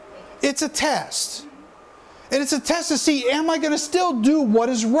now, it's a test. And it's a test to see, am I going to still do what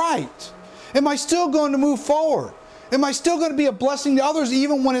is right? Am I still going to move forward? Am I still going to be a blessing to others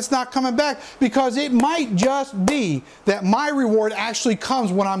even when it's not coming back? Because it might just be that my reward actually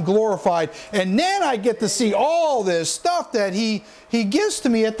comes when I'm glorified. And then I get to see all this stuff that He gives to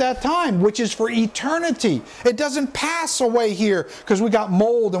me at that time, which is for eternity. It doesn't pass away here because we got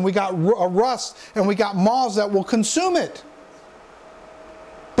mold and we got rust and we got moths that will consume it.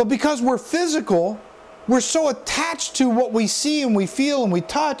 But because we're physical, we're so attached to what we see and we feel and we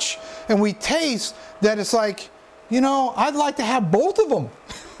touch and we taste that it's like, you know, I'd like to have both of them.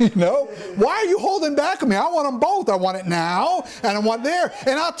 You know, why are you holding back on me? I want them both. I want it now and I want there.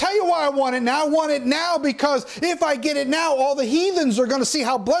 And I'll tell you why I want it now. I want it now because if I get it now, all the heathens are going to see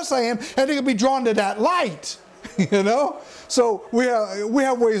how blessed I am and they're going to be drawn to that light. You know? So we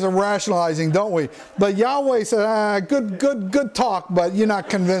have ways of rationalizing, don't we? But Yahweh said, good talk, but you're not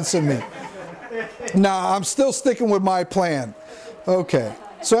convincing me. Nah, I'm still sticking with my plan. Okay.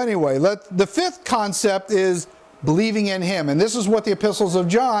 So anyway, the fifth concept is believing in Him. And this is what the Epistles of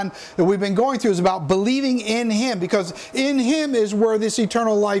John that we've been going through is about, believing in Him. Because in Him is where this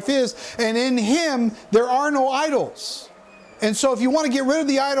eternal life is. And in Him, there are no idols. And so if you want to get rid of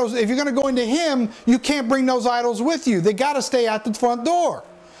the idols, if you're going to go into Him, you can't bring those idols with you. They got to stay at the front door.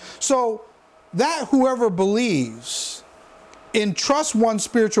 So that whoever believes entrusts one's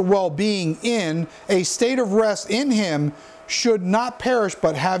spiritual well-being in a state of rest in Him should not perish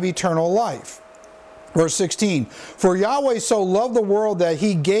but have eternal life. Verse 16, for Yahweh so loved the world that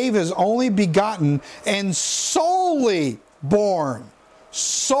He gave His only begotten and solely born.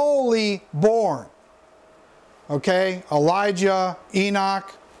 Okay, Elijah, Enoch,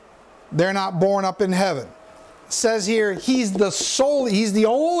 they're not born up in heaven. It says here, He's the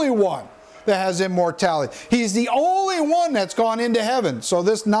only one that has immortality. He's the only one that's gone into heaven. So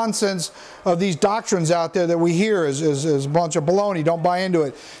this nonsense of these doctrines out there that we hear is a bunch of baloney. Don't buy into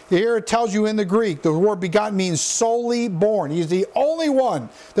it. Here it tells you in the Greek, the word begotten means solely born. He's the only one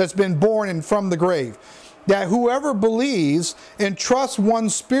that's been born from the grave. That whoever believes and trusts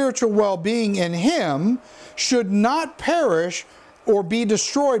one's spiritual well-being in him should not perish or be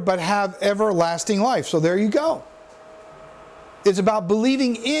destroyed, but have everlasting life. So there you go. It's about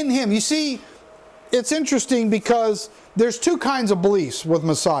believing in him. You see, it's interesting because there's two kinds of beliefs with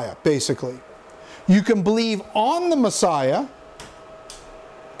Messiah, basically. You can believe on the Messiah,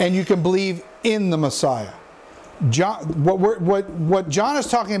 and you can believe in the Messiah. What John is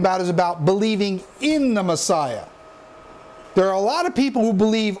talking about is about believing in the Messiah. There are a lot of people who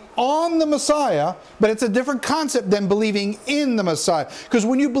believe on the Messiah, but it's a different concept than believing in the Messiah. Because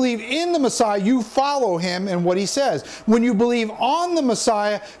when you believe in the Messiah, you follow him and what he says. When you believe on the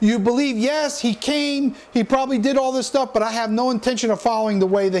Messiah, you believe, yes, he came, he probably did all this stuff, but I have no intention of following the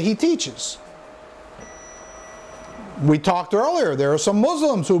way that he teaches. We talked earlier, there are some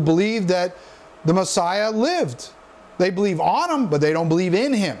Muslims who believe that the Messiah lived. They believe on him, but they don't believe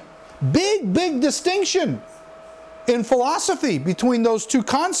in him. Big, big distinction in philosophy between those two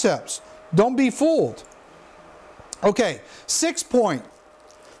concepts. Don't be fooled. Okay, 6th point.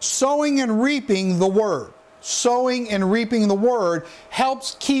 Sowing and reaping the word. Sowing and reaping the word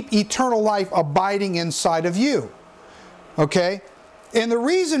helps keep eternal life abiding inside of you. Okay? And the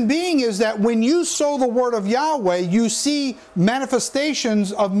reason being is that when you sow the word of Yahweh, you see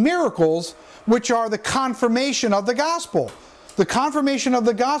manifestations of miracles, which are the confirmation of the gospel. The confirmation of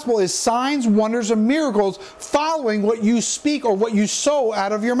the gospel is signs, wonders, and miracles following what you speak or what you sow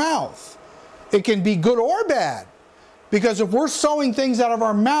out of your mouth. It can be good or bad. Because if we're sowing things out of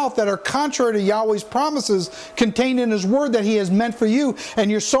our mouth that are contrary to Yahweh's promises contained in his word that he has meant for you,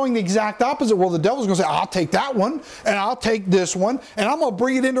 and you're sowing the exact opposite, well, the devil's going to say, I'll take that one, and I'll take this one, and I'm going to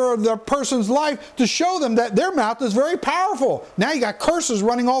bring it into the person's life to show them that their mouth is very powerful. Now you got curses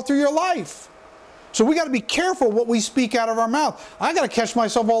running all through your life. So we got to be careful what we speak out of our mouth. I got to catch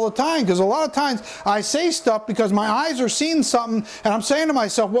myself all the time, because a lot of times I say stuff because my eyes are seeing something, and I'm saying to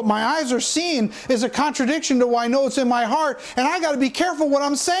myself, what my eyes are seeing is a contradiction to what I know it's in my heart, and I got to be careful what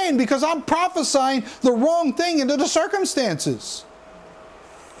I'm saying, because I'm prophesying the wrong thing into the circumstances.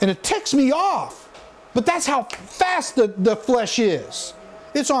 And it ticks me off. But that's how fast the flesh is.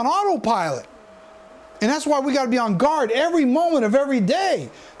 It's on autopilot. And that's why we got to be on guard every moment of every day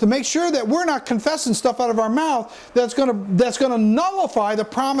to make sure that we're not confessing stuff out of our mouth that's going to nullify the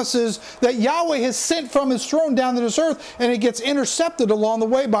promises that Yahweh has sent from his throne down to this earth, and it gets intercepted along the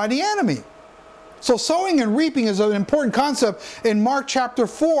way by the enemy. So sowing and reaping is an important concept. In Mark chapter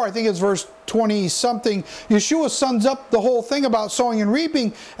 4, I think it's verse 20-something, Yahshua sums up the whole thing about sowing and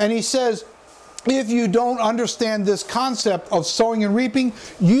reaping, and he says, if you don't understand this concept of sowing and reaping,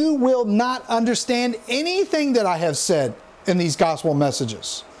 you will not understand anything that I have said in these gospel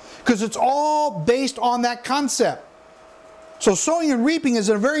messages. Because it's all based on that concept. So sowing and reaping is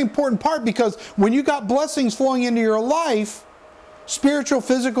a very important part, because when you got blessings flowing into your life, spiritual,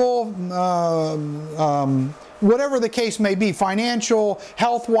 physical, whatever the case may be, financial,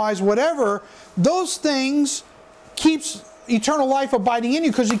 health-wise, whatever, those things keeps eternal life abiding in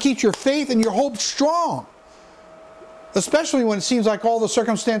you, because it keeps your faith and your hope strong. Especially when it seems like all the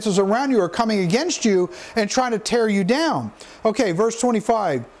circumstances around you are coming against you and trying to tear you down. Okay, verse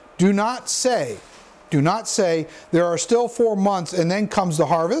 25. Do not say, there are still 4 months and then comes the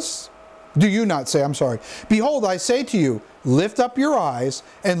harvest. Do you not say, I'm sorry. Behold, I say to you, lift up your eyes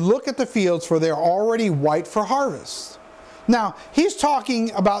and look at the fields, for they are already white for harvest. Now, he's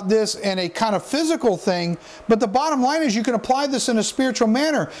talking about this in a kind of physical thing, but the bottom line is you can apply this in a spiritual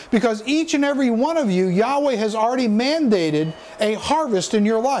manner, because each and every one of you, Yahweh has already mandated a harvest in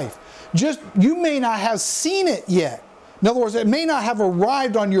your life. Just, you may not have seen it yet. In other words, it may not have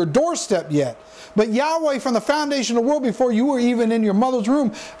arrived on your doorstep yet. But Yahweh, from the foundation of the world, before you were even in your mother's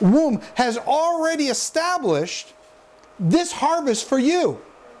womb, has already established this harvest for you.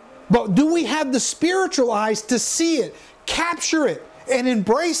 But do we have the spiritual eyes to see it, capture it, and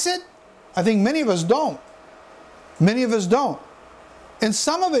embrace it? I think many of us don't. Many of us don't. And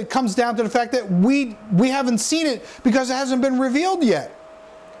some of it comes down to the fact that we haven't seen it because it hasn't been revealed yet.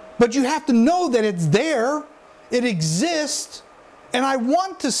 But you have to know that it's there, it exists, and I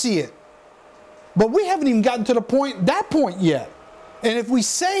want to see it. But we haven't even gotten to that point yet. And if we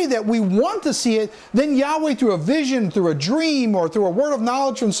say that we want to see it, then Yahweh, through a vision, through a dream, or through a word of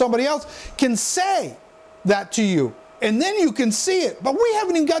knowledge from somebody else, can say that to you. And then you can see it. But we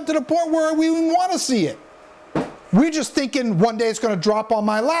haven't even gotten to the point where we even want to see it. We're just thinking one day it's going to drop on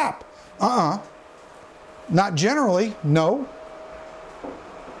my lap. Not generally, no.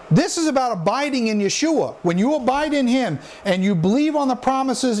 This is about abiding in Yeshua. When you abide in Him and you believe on the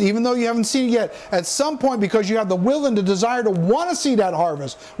promises, even though you haven't seen it yet, at some point, because you have the will and the desire to want to see that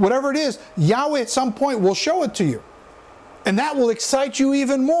harvest, whatever it is, Yahweh at some point will show it to you. And that will excite you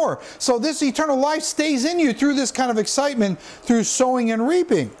even more. So this eternal life stays in you through this kind of excitement, through sowing and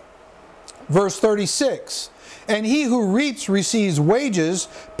reaping. Verse 36, and he who reaps receives wages,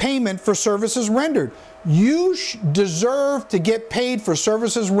 payment for services rendered. You deserve to get paid for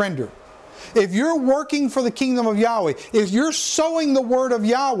services rendered. If you're working for the kingdom of Yahweh, if you're sowing the word of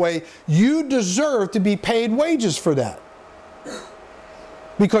Yahweh, you deserve to be paid wages for that.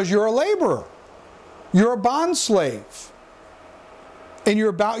 Because you're a laborer. You're a bond slave. And you're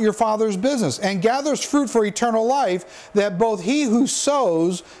about your Father's business. And gathers fruit for eternal life, that both he who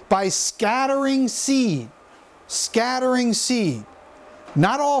sows by scattering seed. Scattering seed.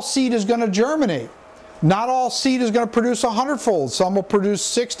 Not all seed is going to germinate. Not all seed is going to produce 100-fold. Some will produce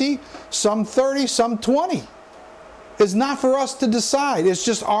 60, some 30, some 20. It's not for us to decide. It's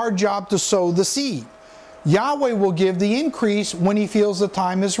just our job to sow the seed. Yahweh will give the increase when He feels the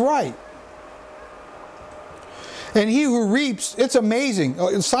time is right. And he who reaps, it's amazing.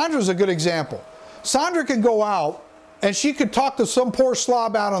 Sandra's a good example. Sandra can go out and she could talk to some poor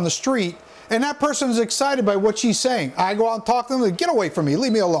slob out on the street, and that person is excited by what she's saying. I go out and talk to them, get away from me,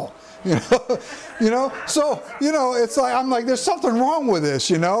 leave me alone. So it's like, I'm like, there's something wrong with this,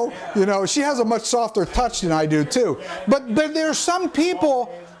 she has a much softer touch than I do too. But there are some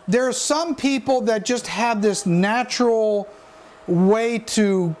people that just have this natural way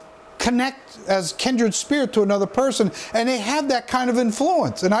to connect as kindred spirit to another person, and they have that kind of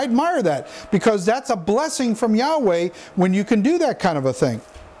influence, and I admire that, because that's a blessing from Yahweh when you can do that kind of a thing.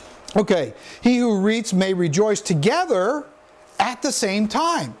 Okay, he who reaps may rejoice together at the same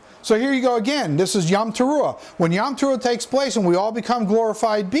time. So here you go again. This is Yom Teruah. When Yom Teruah takes place and we all become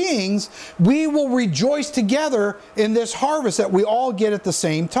glorified beings, we will rejoice together in this harvest that we all get at the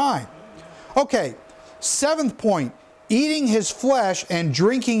same time. Okay, seventh point. Eating his flesh and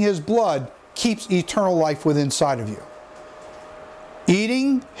drinking his blood keeps eternal life within inside of you.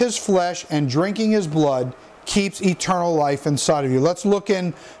 Eating his flesh and drinking his blood keeps eternal life inside of you. Let's look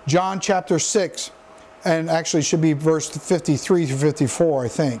in John chapter 6. And actually it should be verse 53 through 54, I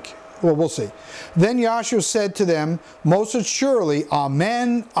think. Well, we'll see. Then Yahshua said to them, most assuredly,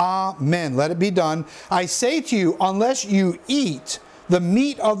 Amen, Amen. Let it be done. I say to you, unless you eat the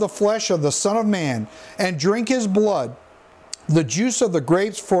meat of the flesh of the Son of Man and drink his blood, the juice of the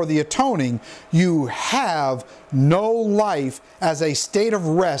grapes for the atoning, you have no life as a state of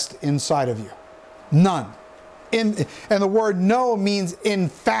rest inside of you. None. And the word no means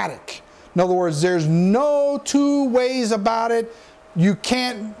emphatic. In other words, there's no two ways about it. You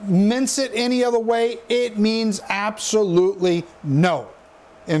can't mince it any other way. It means absolutely no.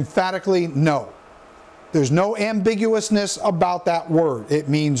 Emphatically no. There's no ambiguousness about that word. It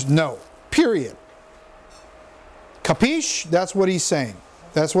means no. Period. Capiche? That's what he's saying.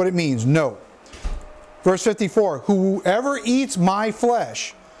 That's what it means. No. Verse 54. Whoever eats my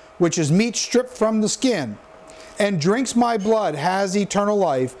flesh, which is meat stripped from the skin, and drinks my blood has eternal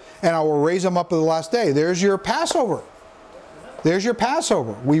life, and I will raise him up at the last day. There's your Passover. There's your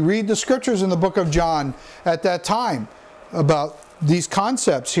Passover. We read the scriptures in the book of John at that time about these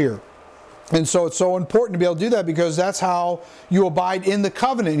concepts here. And so it's so important to be able to do that, because that's how you abide in the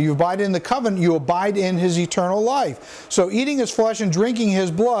covenant. You abide in the covenant, you abide in his eternal life. So eating his flesh and drinking his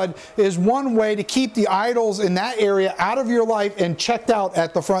blood is one way to keep the idols in that area out of your life and checked out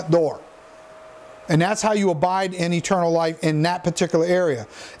at the front door. And that's how you abide in eternal life in that particular area.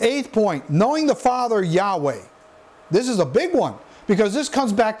 Eighth point, knowing the Father Yahweh. This is a big one, because this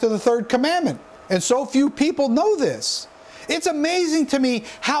comes back to the third commandment. And so few people know this. It's amazing to me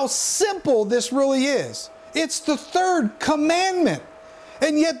how simple this really is. It's the third commandment.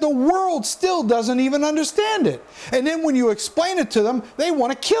 And yet the world still doesn't even understand it. And then when you explain it to them, they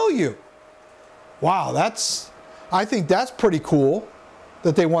want to kill you. Wow, I think that's pretty cool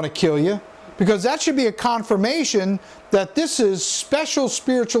that they want to kill you. Because that should be a confirmation that this is special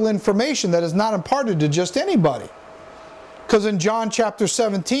spiritual information that is not imparted to just anybody. Because in John chapter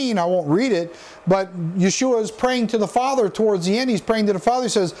 17, I won't read it, but Yeshua is praying to the Father towards the end. He's praying to the Father. He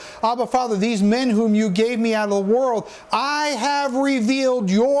says, Abba, Father, these men whom you gave me out of the world, I have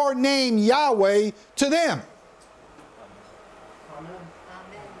revealed your name, Yahweh, to them. Amen.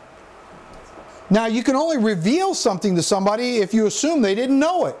 Now, you can only reveal something to somebody if you assume they didn't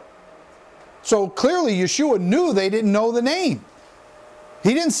know it. So clearly Yeshua knew they didn't know the name.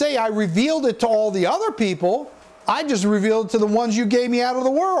 He didn't say, I revealed it to all the other people. I just revealed it to the ones you gave me out of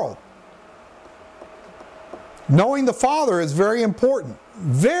the world. Knowing the Father is very important.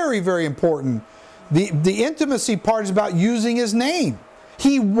 Very, very important. The intimacy part is about using His name.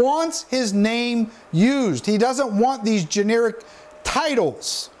 He wants His name used. He doesn't want these generic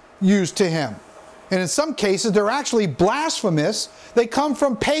titles used to Him. And in some cases, they're actually blasphemous. They come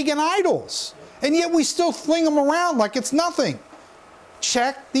from pagan idols. And yet we still fling them around like it's nothing.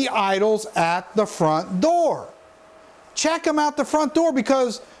 Check the idols at the front door. Check them out the front door,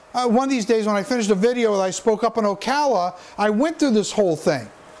 because one of these days when I finished a video that I spoke up in Ocala, I went through this whole thing.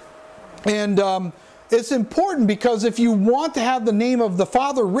 And it's important, because if you want to have the name of the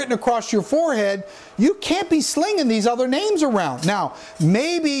Father written across your forehead, you can't be slinging these other names around. Now,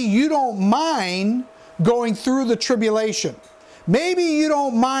 maybe you don't mind going through the tribulation. Maybe you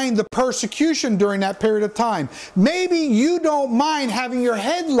don't mind the persecution during that period of time. Maybe you don't mind having your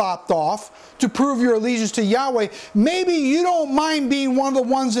head lopped off to prove your allegiance to Yahweh. Maybe you don't mind being one of the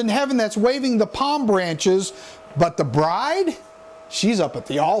ones in heaven that's waving the palm branches, but the bride, she's up at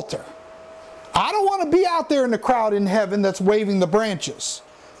the altar. I don't want to be out there in the crowd in heaven that's waving the branches,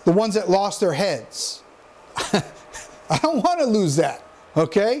 the ones that lost their heads. I don't want to lose that,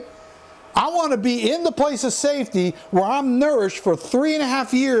 okay? I want to be in the place of safety where I'm nourished for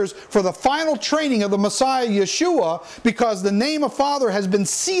 3.5 years for the final training of the Messiah Yahshua, because the name of Father has been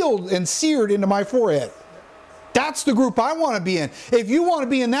sealed and seared into my forehead. That's the group I want to be in. If you want to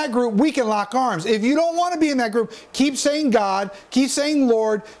be in that group, we can lock arms. If you don't want to be in that group, keep saying God, keep saying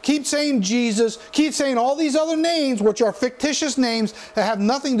Lord, keep saying Jesus, keep saying all these other names, which are fictitious names that have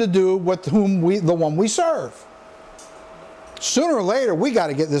nothing to do with the one we serve. Sooner or later, we got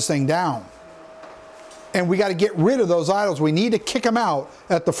to get this thing down. And we got to get rid of those idols. We need to kick them out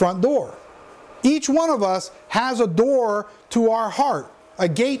at the front door. Each one of us has a door to our heart, a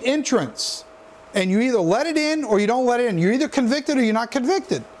gate entrance. And you either let it in or you don't let it in. You're either convicted or you're not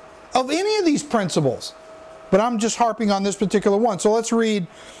convicted of any of these principles. But I'm just harping on this particular one. So let's read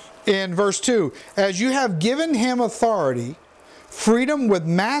in verse 2. As you have given him authority, freedom with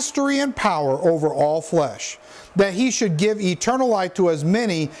mastery and power over all flesh, that he should give eternal life to as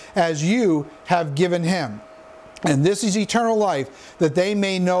many as you have given him. And this is eternal life, that they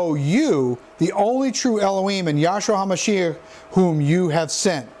may know you, the only true Elohim, and Yahshua HaMashiach, whom you have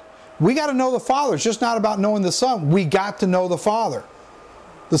sent. We got to know the Father. It's just not about knowing the Son. We got to know the Father.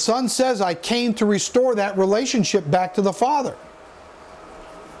 The Son says, I came to restore that relationship back to the Father.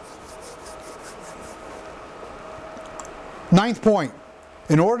 Ninth point.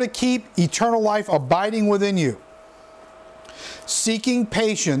 In order to keep eternal life abiding within you, seeking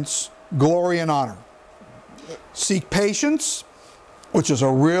patience, glory, and honor. Seek patience, which is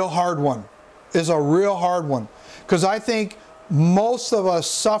a real hard one. Is a real hard one. Because I think most of us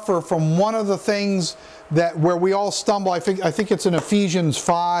suffer from one of the things that where we all stumble. I think it's in Ephesians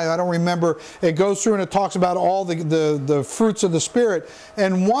 5. I don't remember. It goes through and it talks about all the fruits of the Spirit.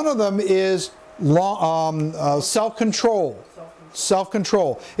 And one of them is self-control.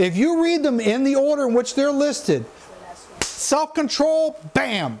 Self-control. If you read them in the order in which they're listed, self-control,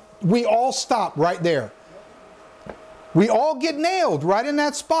 bam, we all stop right there. We all get nailed right in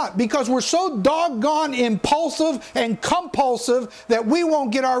that spot because we're so doggone impulsive and compulsive that we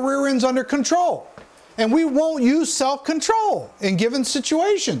won't get our rear ends under control. And we won't use self-control in given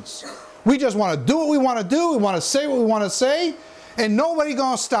situations. We just want to do what we want to do. We want to say what we want to say. And nobody's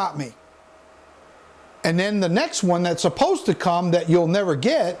going to stop me. And then the next one that's supposed to come that you'll never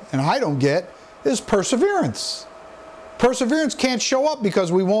get, and I don't get, is perseverance. Perseverance can't show up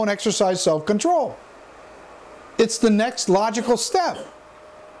because we won't exercise self-control. It's the next logical step.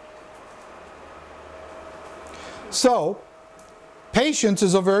 So, patience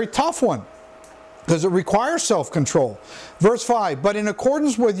is a very tough one because it requires self-control. Verse 5, but in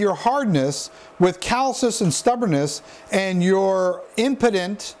accordance with your hardness, with callousness and stubbornness, and your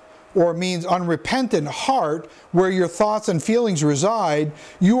impotent, or means unrepentant heart, where your thoughts and feelings reside,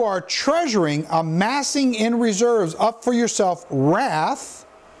 you are treasuring, amassing in reserves up for yourself wrath,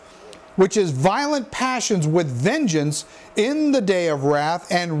 which is violent passions with vengeance in the day of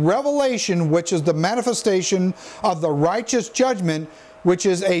wrath, and revelation, which is the manifestation of the righteous judgment, which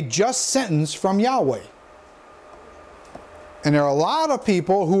is a just sentence from Yahweh. And there are a lot of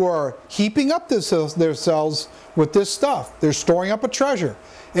people who are heaping up themselves with this stuff. They're storing up a treasure.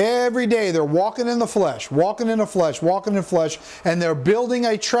 Every day they're walking in the flesh, walking in the flesh, walking in the flesh, and they're building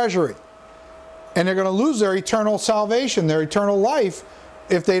a treasury. And they're going to lose their eternal salvation, their eternal life,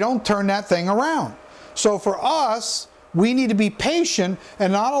 if they don't turn that thing around. So for us, we need to be patient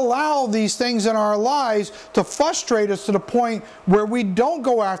and not allow these things in our lives to frustrate us to the point where we don't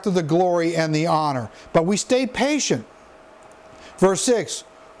go after the glory and the honor, but we stay patient. Verse 6,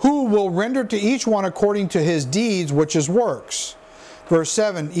 who will render to each one according to his deeds, which is works. Verse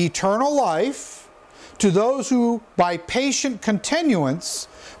 7, eternal life to those who by patient continuance,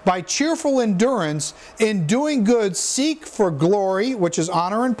 by cheerful endurance, in doing good seek for glory, which is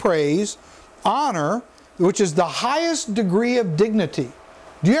honor and praise, honor, which is the highest degree of dignity.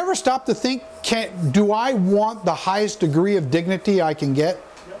 Do you ever stop to think, do I want the highest degree of dignity I can get?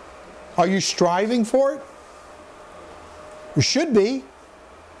 Yep. Are you striving for it? You should be,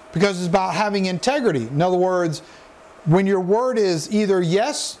 because it's about having integrity. In other words, when your word is either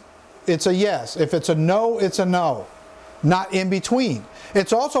yes, it's a yes. If it's a no, it's a no. Not in between.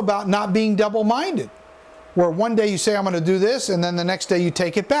 It's also about not being double-minded, where one day you say, I'm going to do this, and then the next day you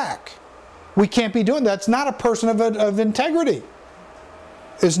take it back. We can't be doing that. That's not a person of integrity.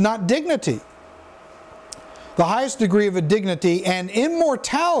 It's not dignity. The highest degree of a dignity and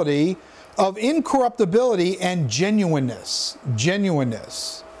immortality of incorruptibility and genuineness.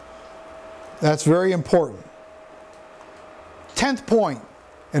 Genuineness. That's very important. 10th point,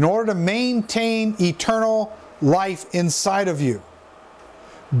 in order to maintain eternal life inside of you,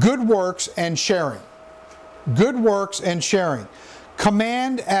 good works and sharing. Good works and sharing.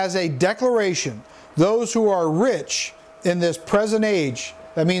 Command as a declaration those who are rich in this present age.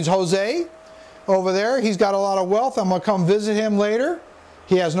 That means Jose over there, he's got a lot of wealth. I'm going to come visit him later.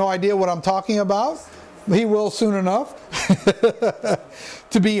 He has no idea what I'm talking about. He will soon enough.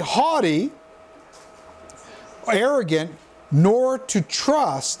 To be haughty, arrogant, nor to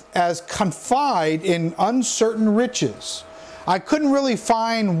trust as confide in uncertain riches. I couldn't really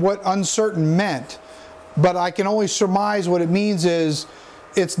find what uncertain meant, but I can only surmise what it means is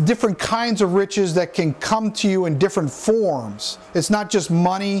it's different kinds of riches that can come to you in different forms. It's not just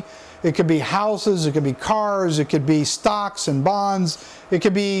money. It could be houses, it could be cars, it could be stocks and bonds, it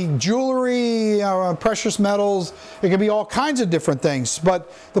could be jewelry, precious metals, it could be all kinds of different things.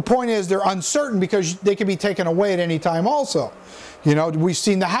 But the point is they're uncertain because they can be taken away at any time also. You know, we've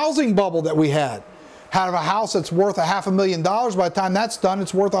seen the housing bubble that we had. Have a house that's worth $500,000, by the time that's done,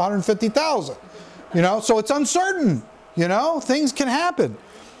 it's worth $150,000. You know, so it's uncertain. You know, things can happen.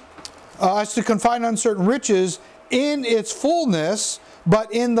 As to confide in uncertain riches in its fullness,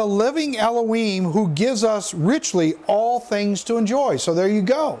 but in the living Elohim who gives us richly all things to enjoy. So there you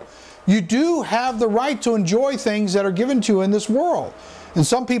go. You do have the right to enjoy things that are given to you in this world. And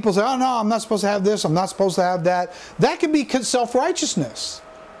some people say, oh no, I'm not supposed to have this, I'm not supposed to have that. That can be self-righteousness.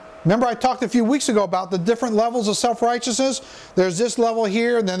 Remember I talked a few weeks ago about the different levels of self-righteousness? There's this level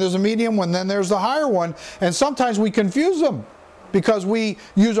here, and then there's a medium one, then there's the higher one. And sometimes we confuse them because we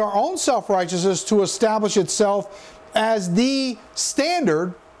use our own self-righteousness to establish itself as the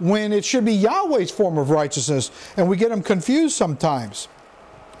standard when it should be Yahweh's form of righteousness. And we get them confused sometimes.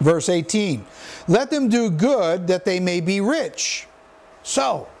 Verse 18, let them do good that they may be rich.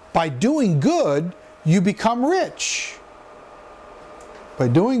 So, by doing good, you become rich. By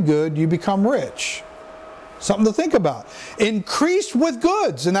doing good, you become rich. Something to think about. Increased with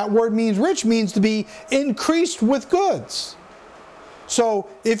goods, and that word means rich, means to be increased with goods. So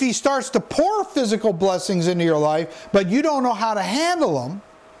if he starts to pour physical blessings into your life, but you don't know how to handle them,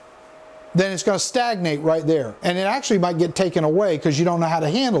 then it's going to stagnate right there. And it actually might get taken away because you don't know how to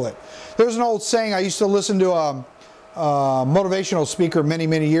handle it. There's an old saying, I used to listen to a motivational speaker many,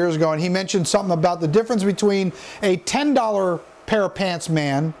 many years ago, and he mentioned something about the difference between a $10 pair of pants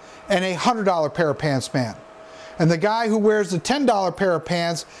man and a $100 pair of pants man. And the guy who wears the $10 pair of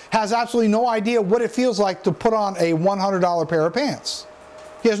pants has absolutely no idea what it feels like to put on a $100 pair of pants.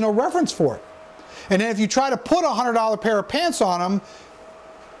 He has no reference for it. And then if you try to put a $100 pair of pants on him,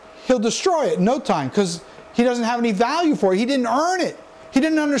 he'll destroy it in no time because he doesn't have any value for it. He didn't earn it. He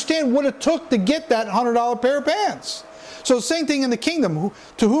didn't understand what it took to get that $100 pair of pants. So the same thing in the kingdom.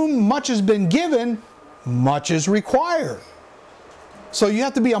 To whom much has been given, much is required. So you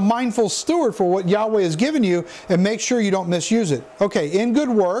have to be a mindful steward for what Yahweh has given you and make sure you don't misuse it. Okay, in good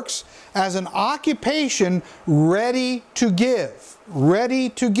works, as an occupation ready to give. Ready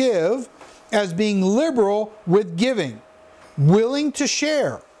to give, as being liberal with giving. Willing to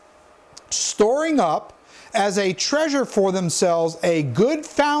share. Storing up as a treasure for themselves a good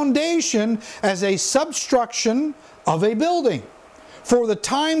foundation as a substruction of a building. For the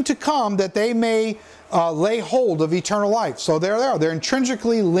time to come that they may lay hold of eternal life. So there they are. They're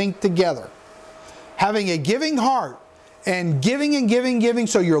intrinsically linked together. Having a giving heart and giving and giving, giving.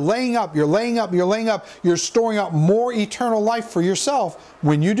 So you're laying up, you're laying up, you're laying up. You're storing up more eternal life for yourself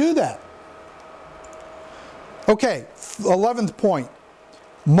when you do that. Okay, 11th point.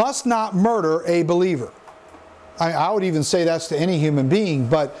 Must not murder a believer. I would even say that's to any human being,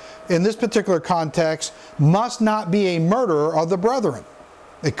 but in this particular context, must not be a murderer of the brethren.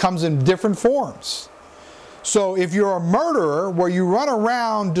 It comes in different forms. So if you're a murderer where you run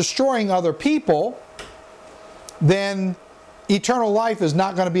around destroying other people, then eternal life is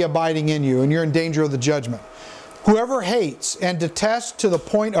not going to be abiding in you, and you're in danger of the judgment. Whoever hates and detests to the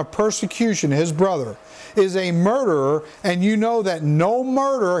point of persecution his brother is a murderer, and you know that no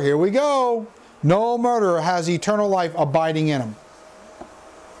murderer, here we go, no murderer has eternal life abiding in him.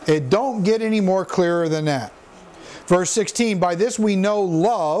 It don't get any more clearer than that. Verse 16, by this we know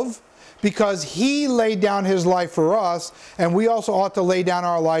love, because he laid down his life for us, and we also ought to lay down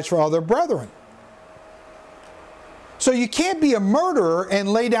our lives for other brethren. So you can't be a murderer and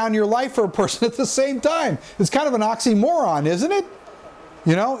lay down your life for a person at the same time. It's kind of an oxymoron, isn't it?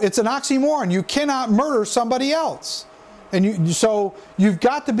 You know, it's an oxymoron. You cannot murder somebody else. And so you've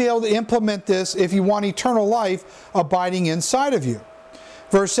got to be able to implement this if you want eternal life abiding inside of you.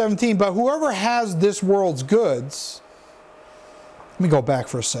 Verse 17, but whoever has this world's goods, let me go back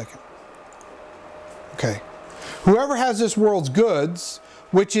for a second. Okay. Whoever has this world's goods,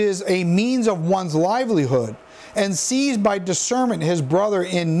 which is a means of one's livelihood, and sees by discernment his brother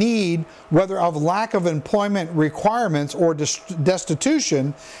in need, whether of lack of employment requirements or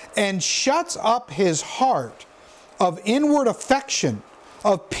destitution, and shuts up his heart of inward affection,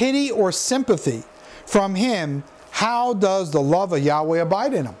 of pity or sympathy from him, how does the love of Yahweh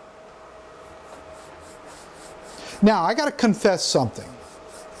abide in him? Now, I got to confess something.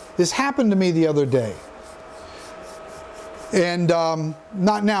 This happened to me the other day. And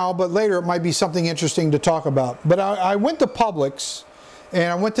not now, but later it might be something interesting to talk about. But I went to Publix, and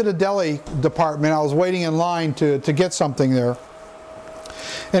I went to the deli department. I was waiting in line to get something there.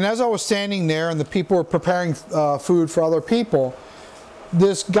 And as I was standing there and the people were preparing food for other people,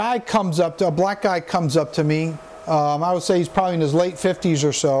 this guy comes up, a black guy comes up to me. I would say he's probably in his late 50s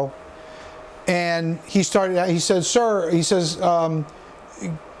or so. And he said, sir, he says,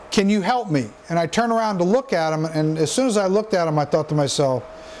 can you help me? And I turned around to look at him, and as soon as I looked at him, I thought to myself,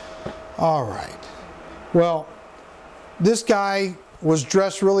 all right, well, this guy was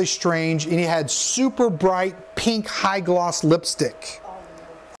dressed really strange, and he had super bright pink high gloss lipstick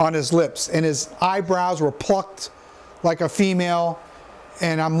on his lips, and his eyebrows were plucked like a female,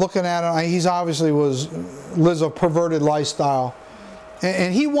 and I'm looking at him, he's obviously lives a perverted lifestyle,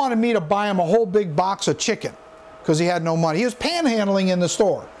 and he wanted me to buy him a whole big box of chicken because he had no money. He was panhandling in the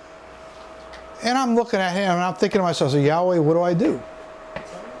store. And I'm looking at him and I'm thinking to myself, so Yahweh, what do I do?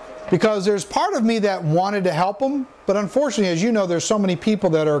 Because there's part of me that wanted to help him, but unfortunately, as you know, there's so many people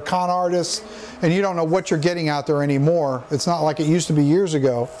that are con artists and you don't know what you're getting out there anymore. It's not like it used to be years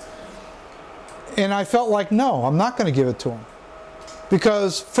ago. And I felt like, no, I'm not going to give it to him.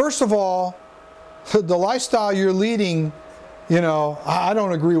 Because first of all, the lifestyle you're leading, you know, I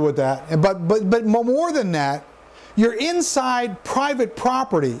don't agree with that. But more than that, you're inside private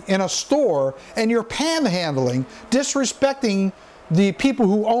property in a store and you're panhandling, disrespecting the people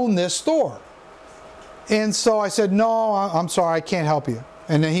who own this store. And so I said, no, I'm sorry, I can't help you.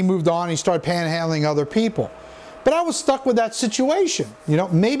 And then he moved on and he started panhandling other people. But I was stuck with that situation. You know,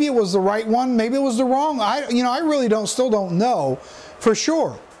 maybe it was the right one, maybe it was the wrong. I really still don't know for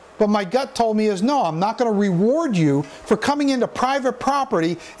sure. But my gut told me is no, I'm not going to reward you for coming into private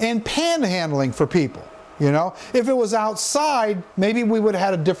property and panhandling for people. You know, if it was outside, maybe we would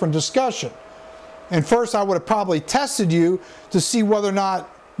have had a different discussion. And first I would have probably tested you to see whether or not,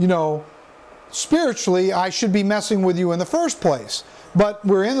 you know, spiritually I should be messing with you in the first place. But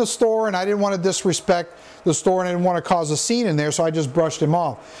we're in the store and I didn't want to disrespect the store and I didn't want to cause a scene in there, so I just brushed him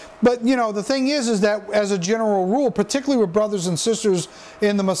off. But, you know, the thing is that as a general rule, particularly with brothers and sisters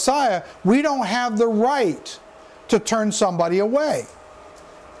in the Messiah, we don't have the right to turn somebody away.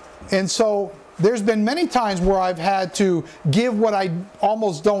 And so there's been many times where I've had to give what I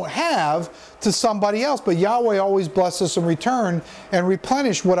almost don't have to somebody else, but Yahweh always blesses us in return and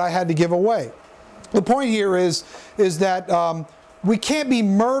replenish what I had to give away. The point here is that we can't be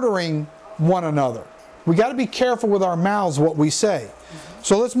murdering one another. We got to be careful with our mouths what we say.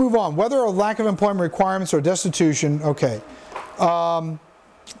 So let's move on. Whether a lack of employment requirements or destitution, okay. And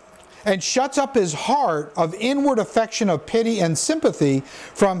shuts up his heart of inward affection of pity and sympathy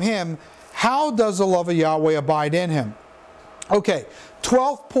from him, how does the love of Yahweh abide in him? Okay,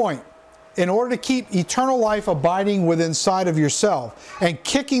 12th point. In order to keep eternal life abiding within inside of yourself and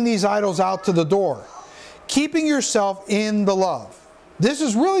kicking these idols out to the door, keeping yourself in the love. This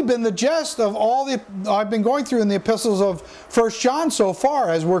has really been the gist of all I've been going through in the epistles of 1 John so far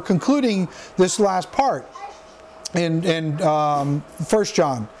as we're concluding this last part in 1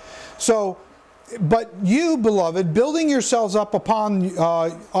 John. So, but you, beloved, building yourselves up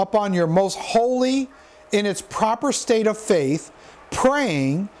upon your most holy in its proper state of faith,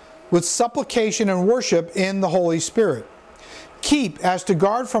 praying with supplication and worship in the Holy Spirit. Keep as to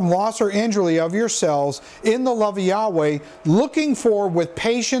guard from loss or injury of yourselves in the love of Yahweh, looking for with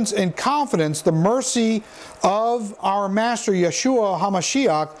patience and confidence the mercy of our Master Yahshua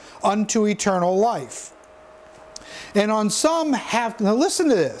HaMashiach unto eternal life. And on some have, now listen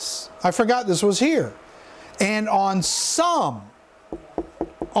to this, I forgot this was here. And on some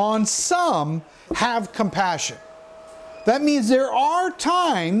have compassion. That means there are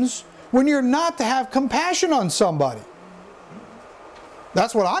times when you're not to have compassion on somebody.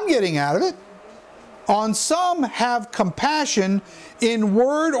 That's what I'm getting out of it. On some have compassion in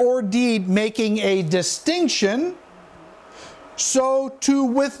word or deed, making a distinction, so to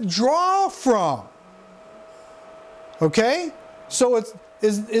withdraw from. Okay? So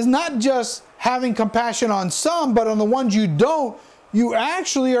it's not just having compassion on some, but on the ones you don't, you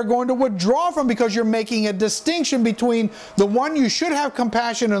actually are going to withdraw from, because you're making a distinction between the one you should have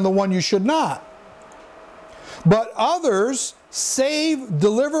compassion and the one you should not. But others save,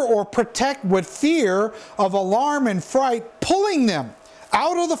 deliver, or protect with fear of alarm and fright, pulling them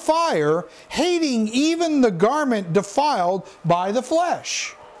out of the fire, hating even the garment defiled by the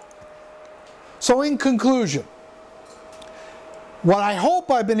flesh. So in conclusion, what I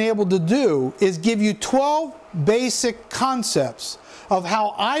hope I've been able to do is give you 12 basic concepts of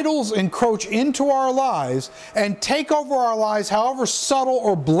how idols encroach into our lives and take over our lives, however subtle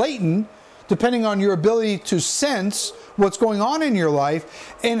or blatant, depending on your ability to sense what's going on in your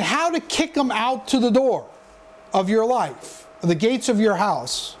life, and how to kick them out to the door of your life, the gates of your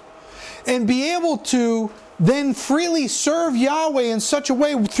house, and be able to then freely serve Yahweh in such a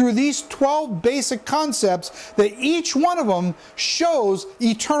way through these 12 basic concepts that each one of them shows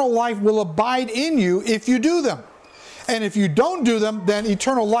eternal life will abide in you if you do them. And if you don't do them, then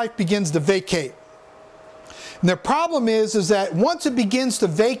eternal life begins to vacate. And the problem is that once it begins to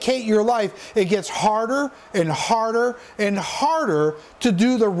vacate your life, it gets harder and harder and harder to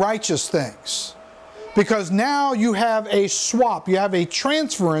do the righteous things. Because now you have a swap, you have a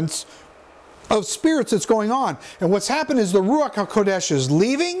transference of spirits that's going on. And what's happened is the Ruach HaKodesh is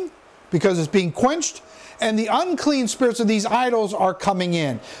leaving because it's being quenched, and the unclean spirits of these idols are coming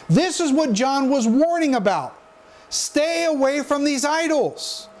in. This is what John was warning about. Stay away from these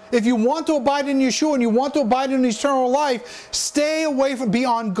idols. If you want to abide in Yeshua and you want to abide in eternal life, stay away from, be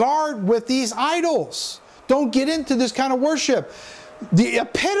on guard with these idols. Don't get into this kind of worship. The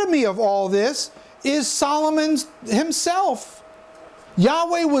epitome of all this is Solomon himself.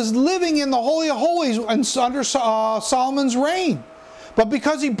 Yahweh was living in the Holy of Holies under Solomon's reign. But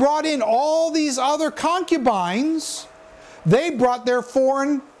because he brought in all these other concubines, they brought their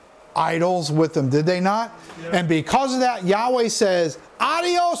foreign idols with them, did they not? Yeah. And because of that, Yahweh says,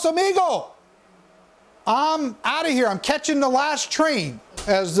 adios, amigo. I'm out of here. I'm catching the last train.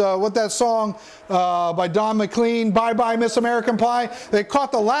 As what that song by Don McLean, Bye Bye Miss American Pie. They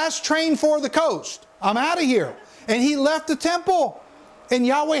caught the last train for the coast. I'm out of here. And he left the temple. And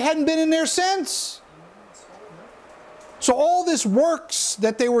Yahweh hadn't been in there since. So all this works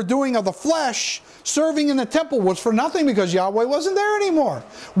that they were doing of the flesh, serving in the temple, was for nothing because Yahweh wasn't there anymore.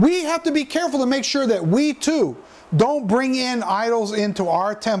 We have to be careful to make sure that we too don't bring in idols into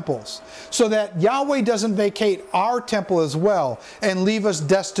our temples, so that Yahweh doesn't vacate our temple as well and leave us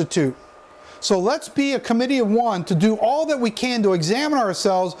destitute. So let's be a committee of one to do all that we can to examine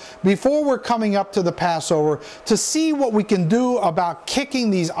ourselves before we're coming up to the Passover, to see what we can do about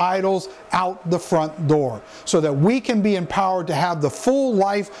kicking these idols out the front door, so that we can be empowered to have the full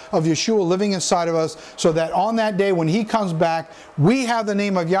life of Yeshua living inside of us, so that on that day when he comes back, we have the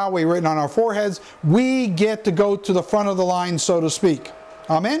name of Yahweh written on our foreheads. We get to go to the front of the line, so to speak.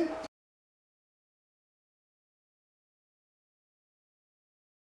 Amen?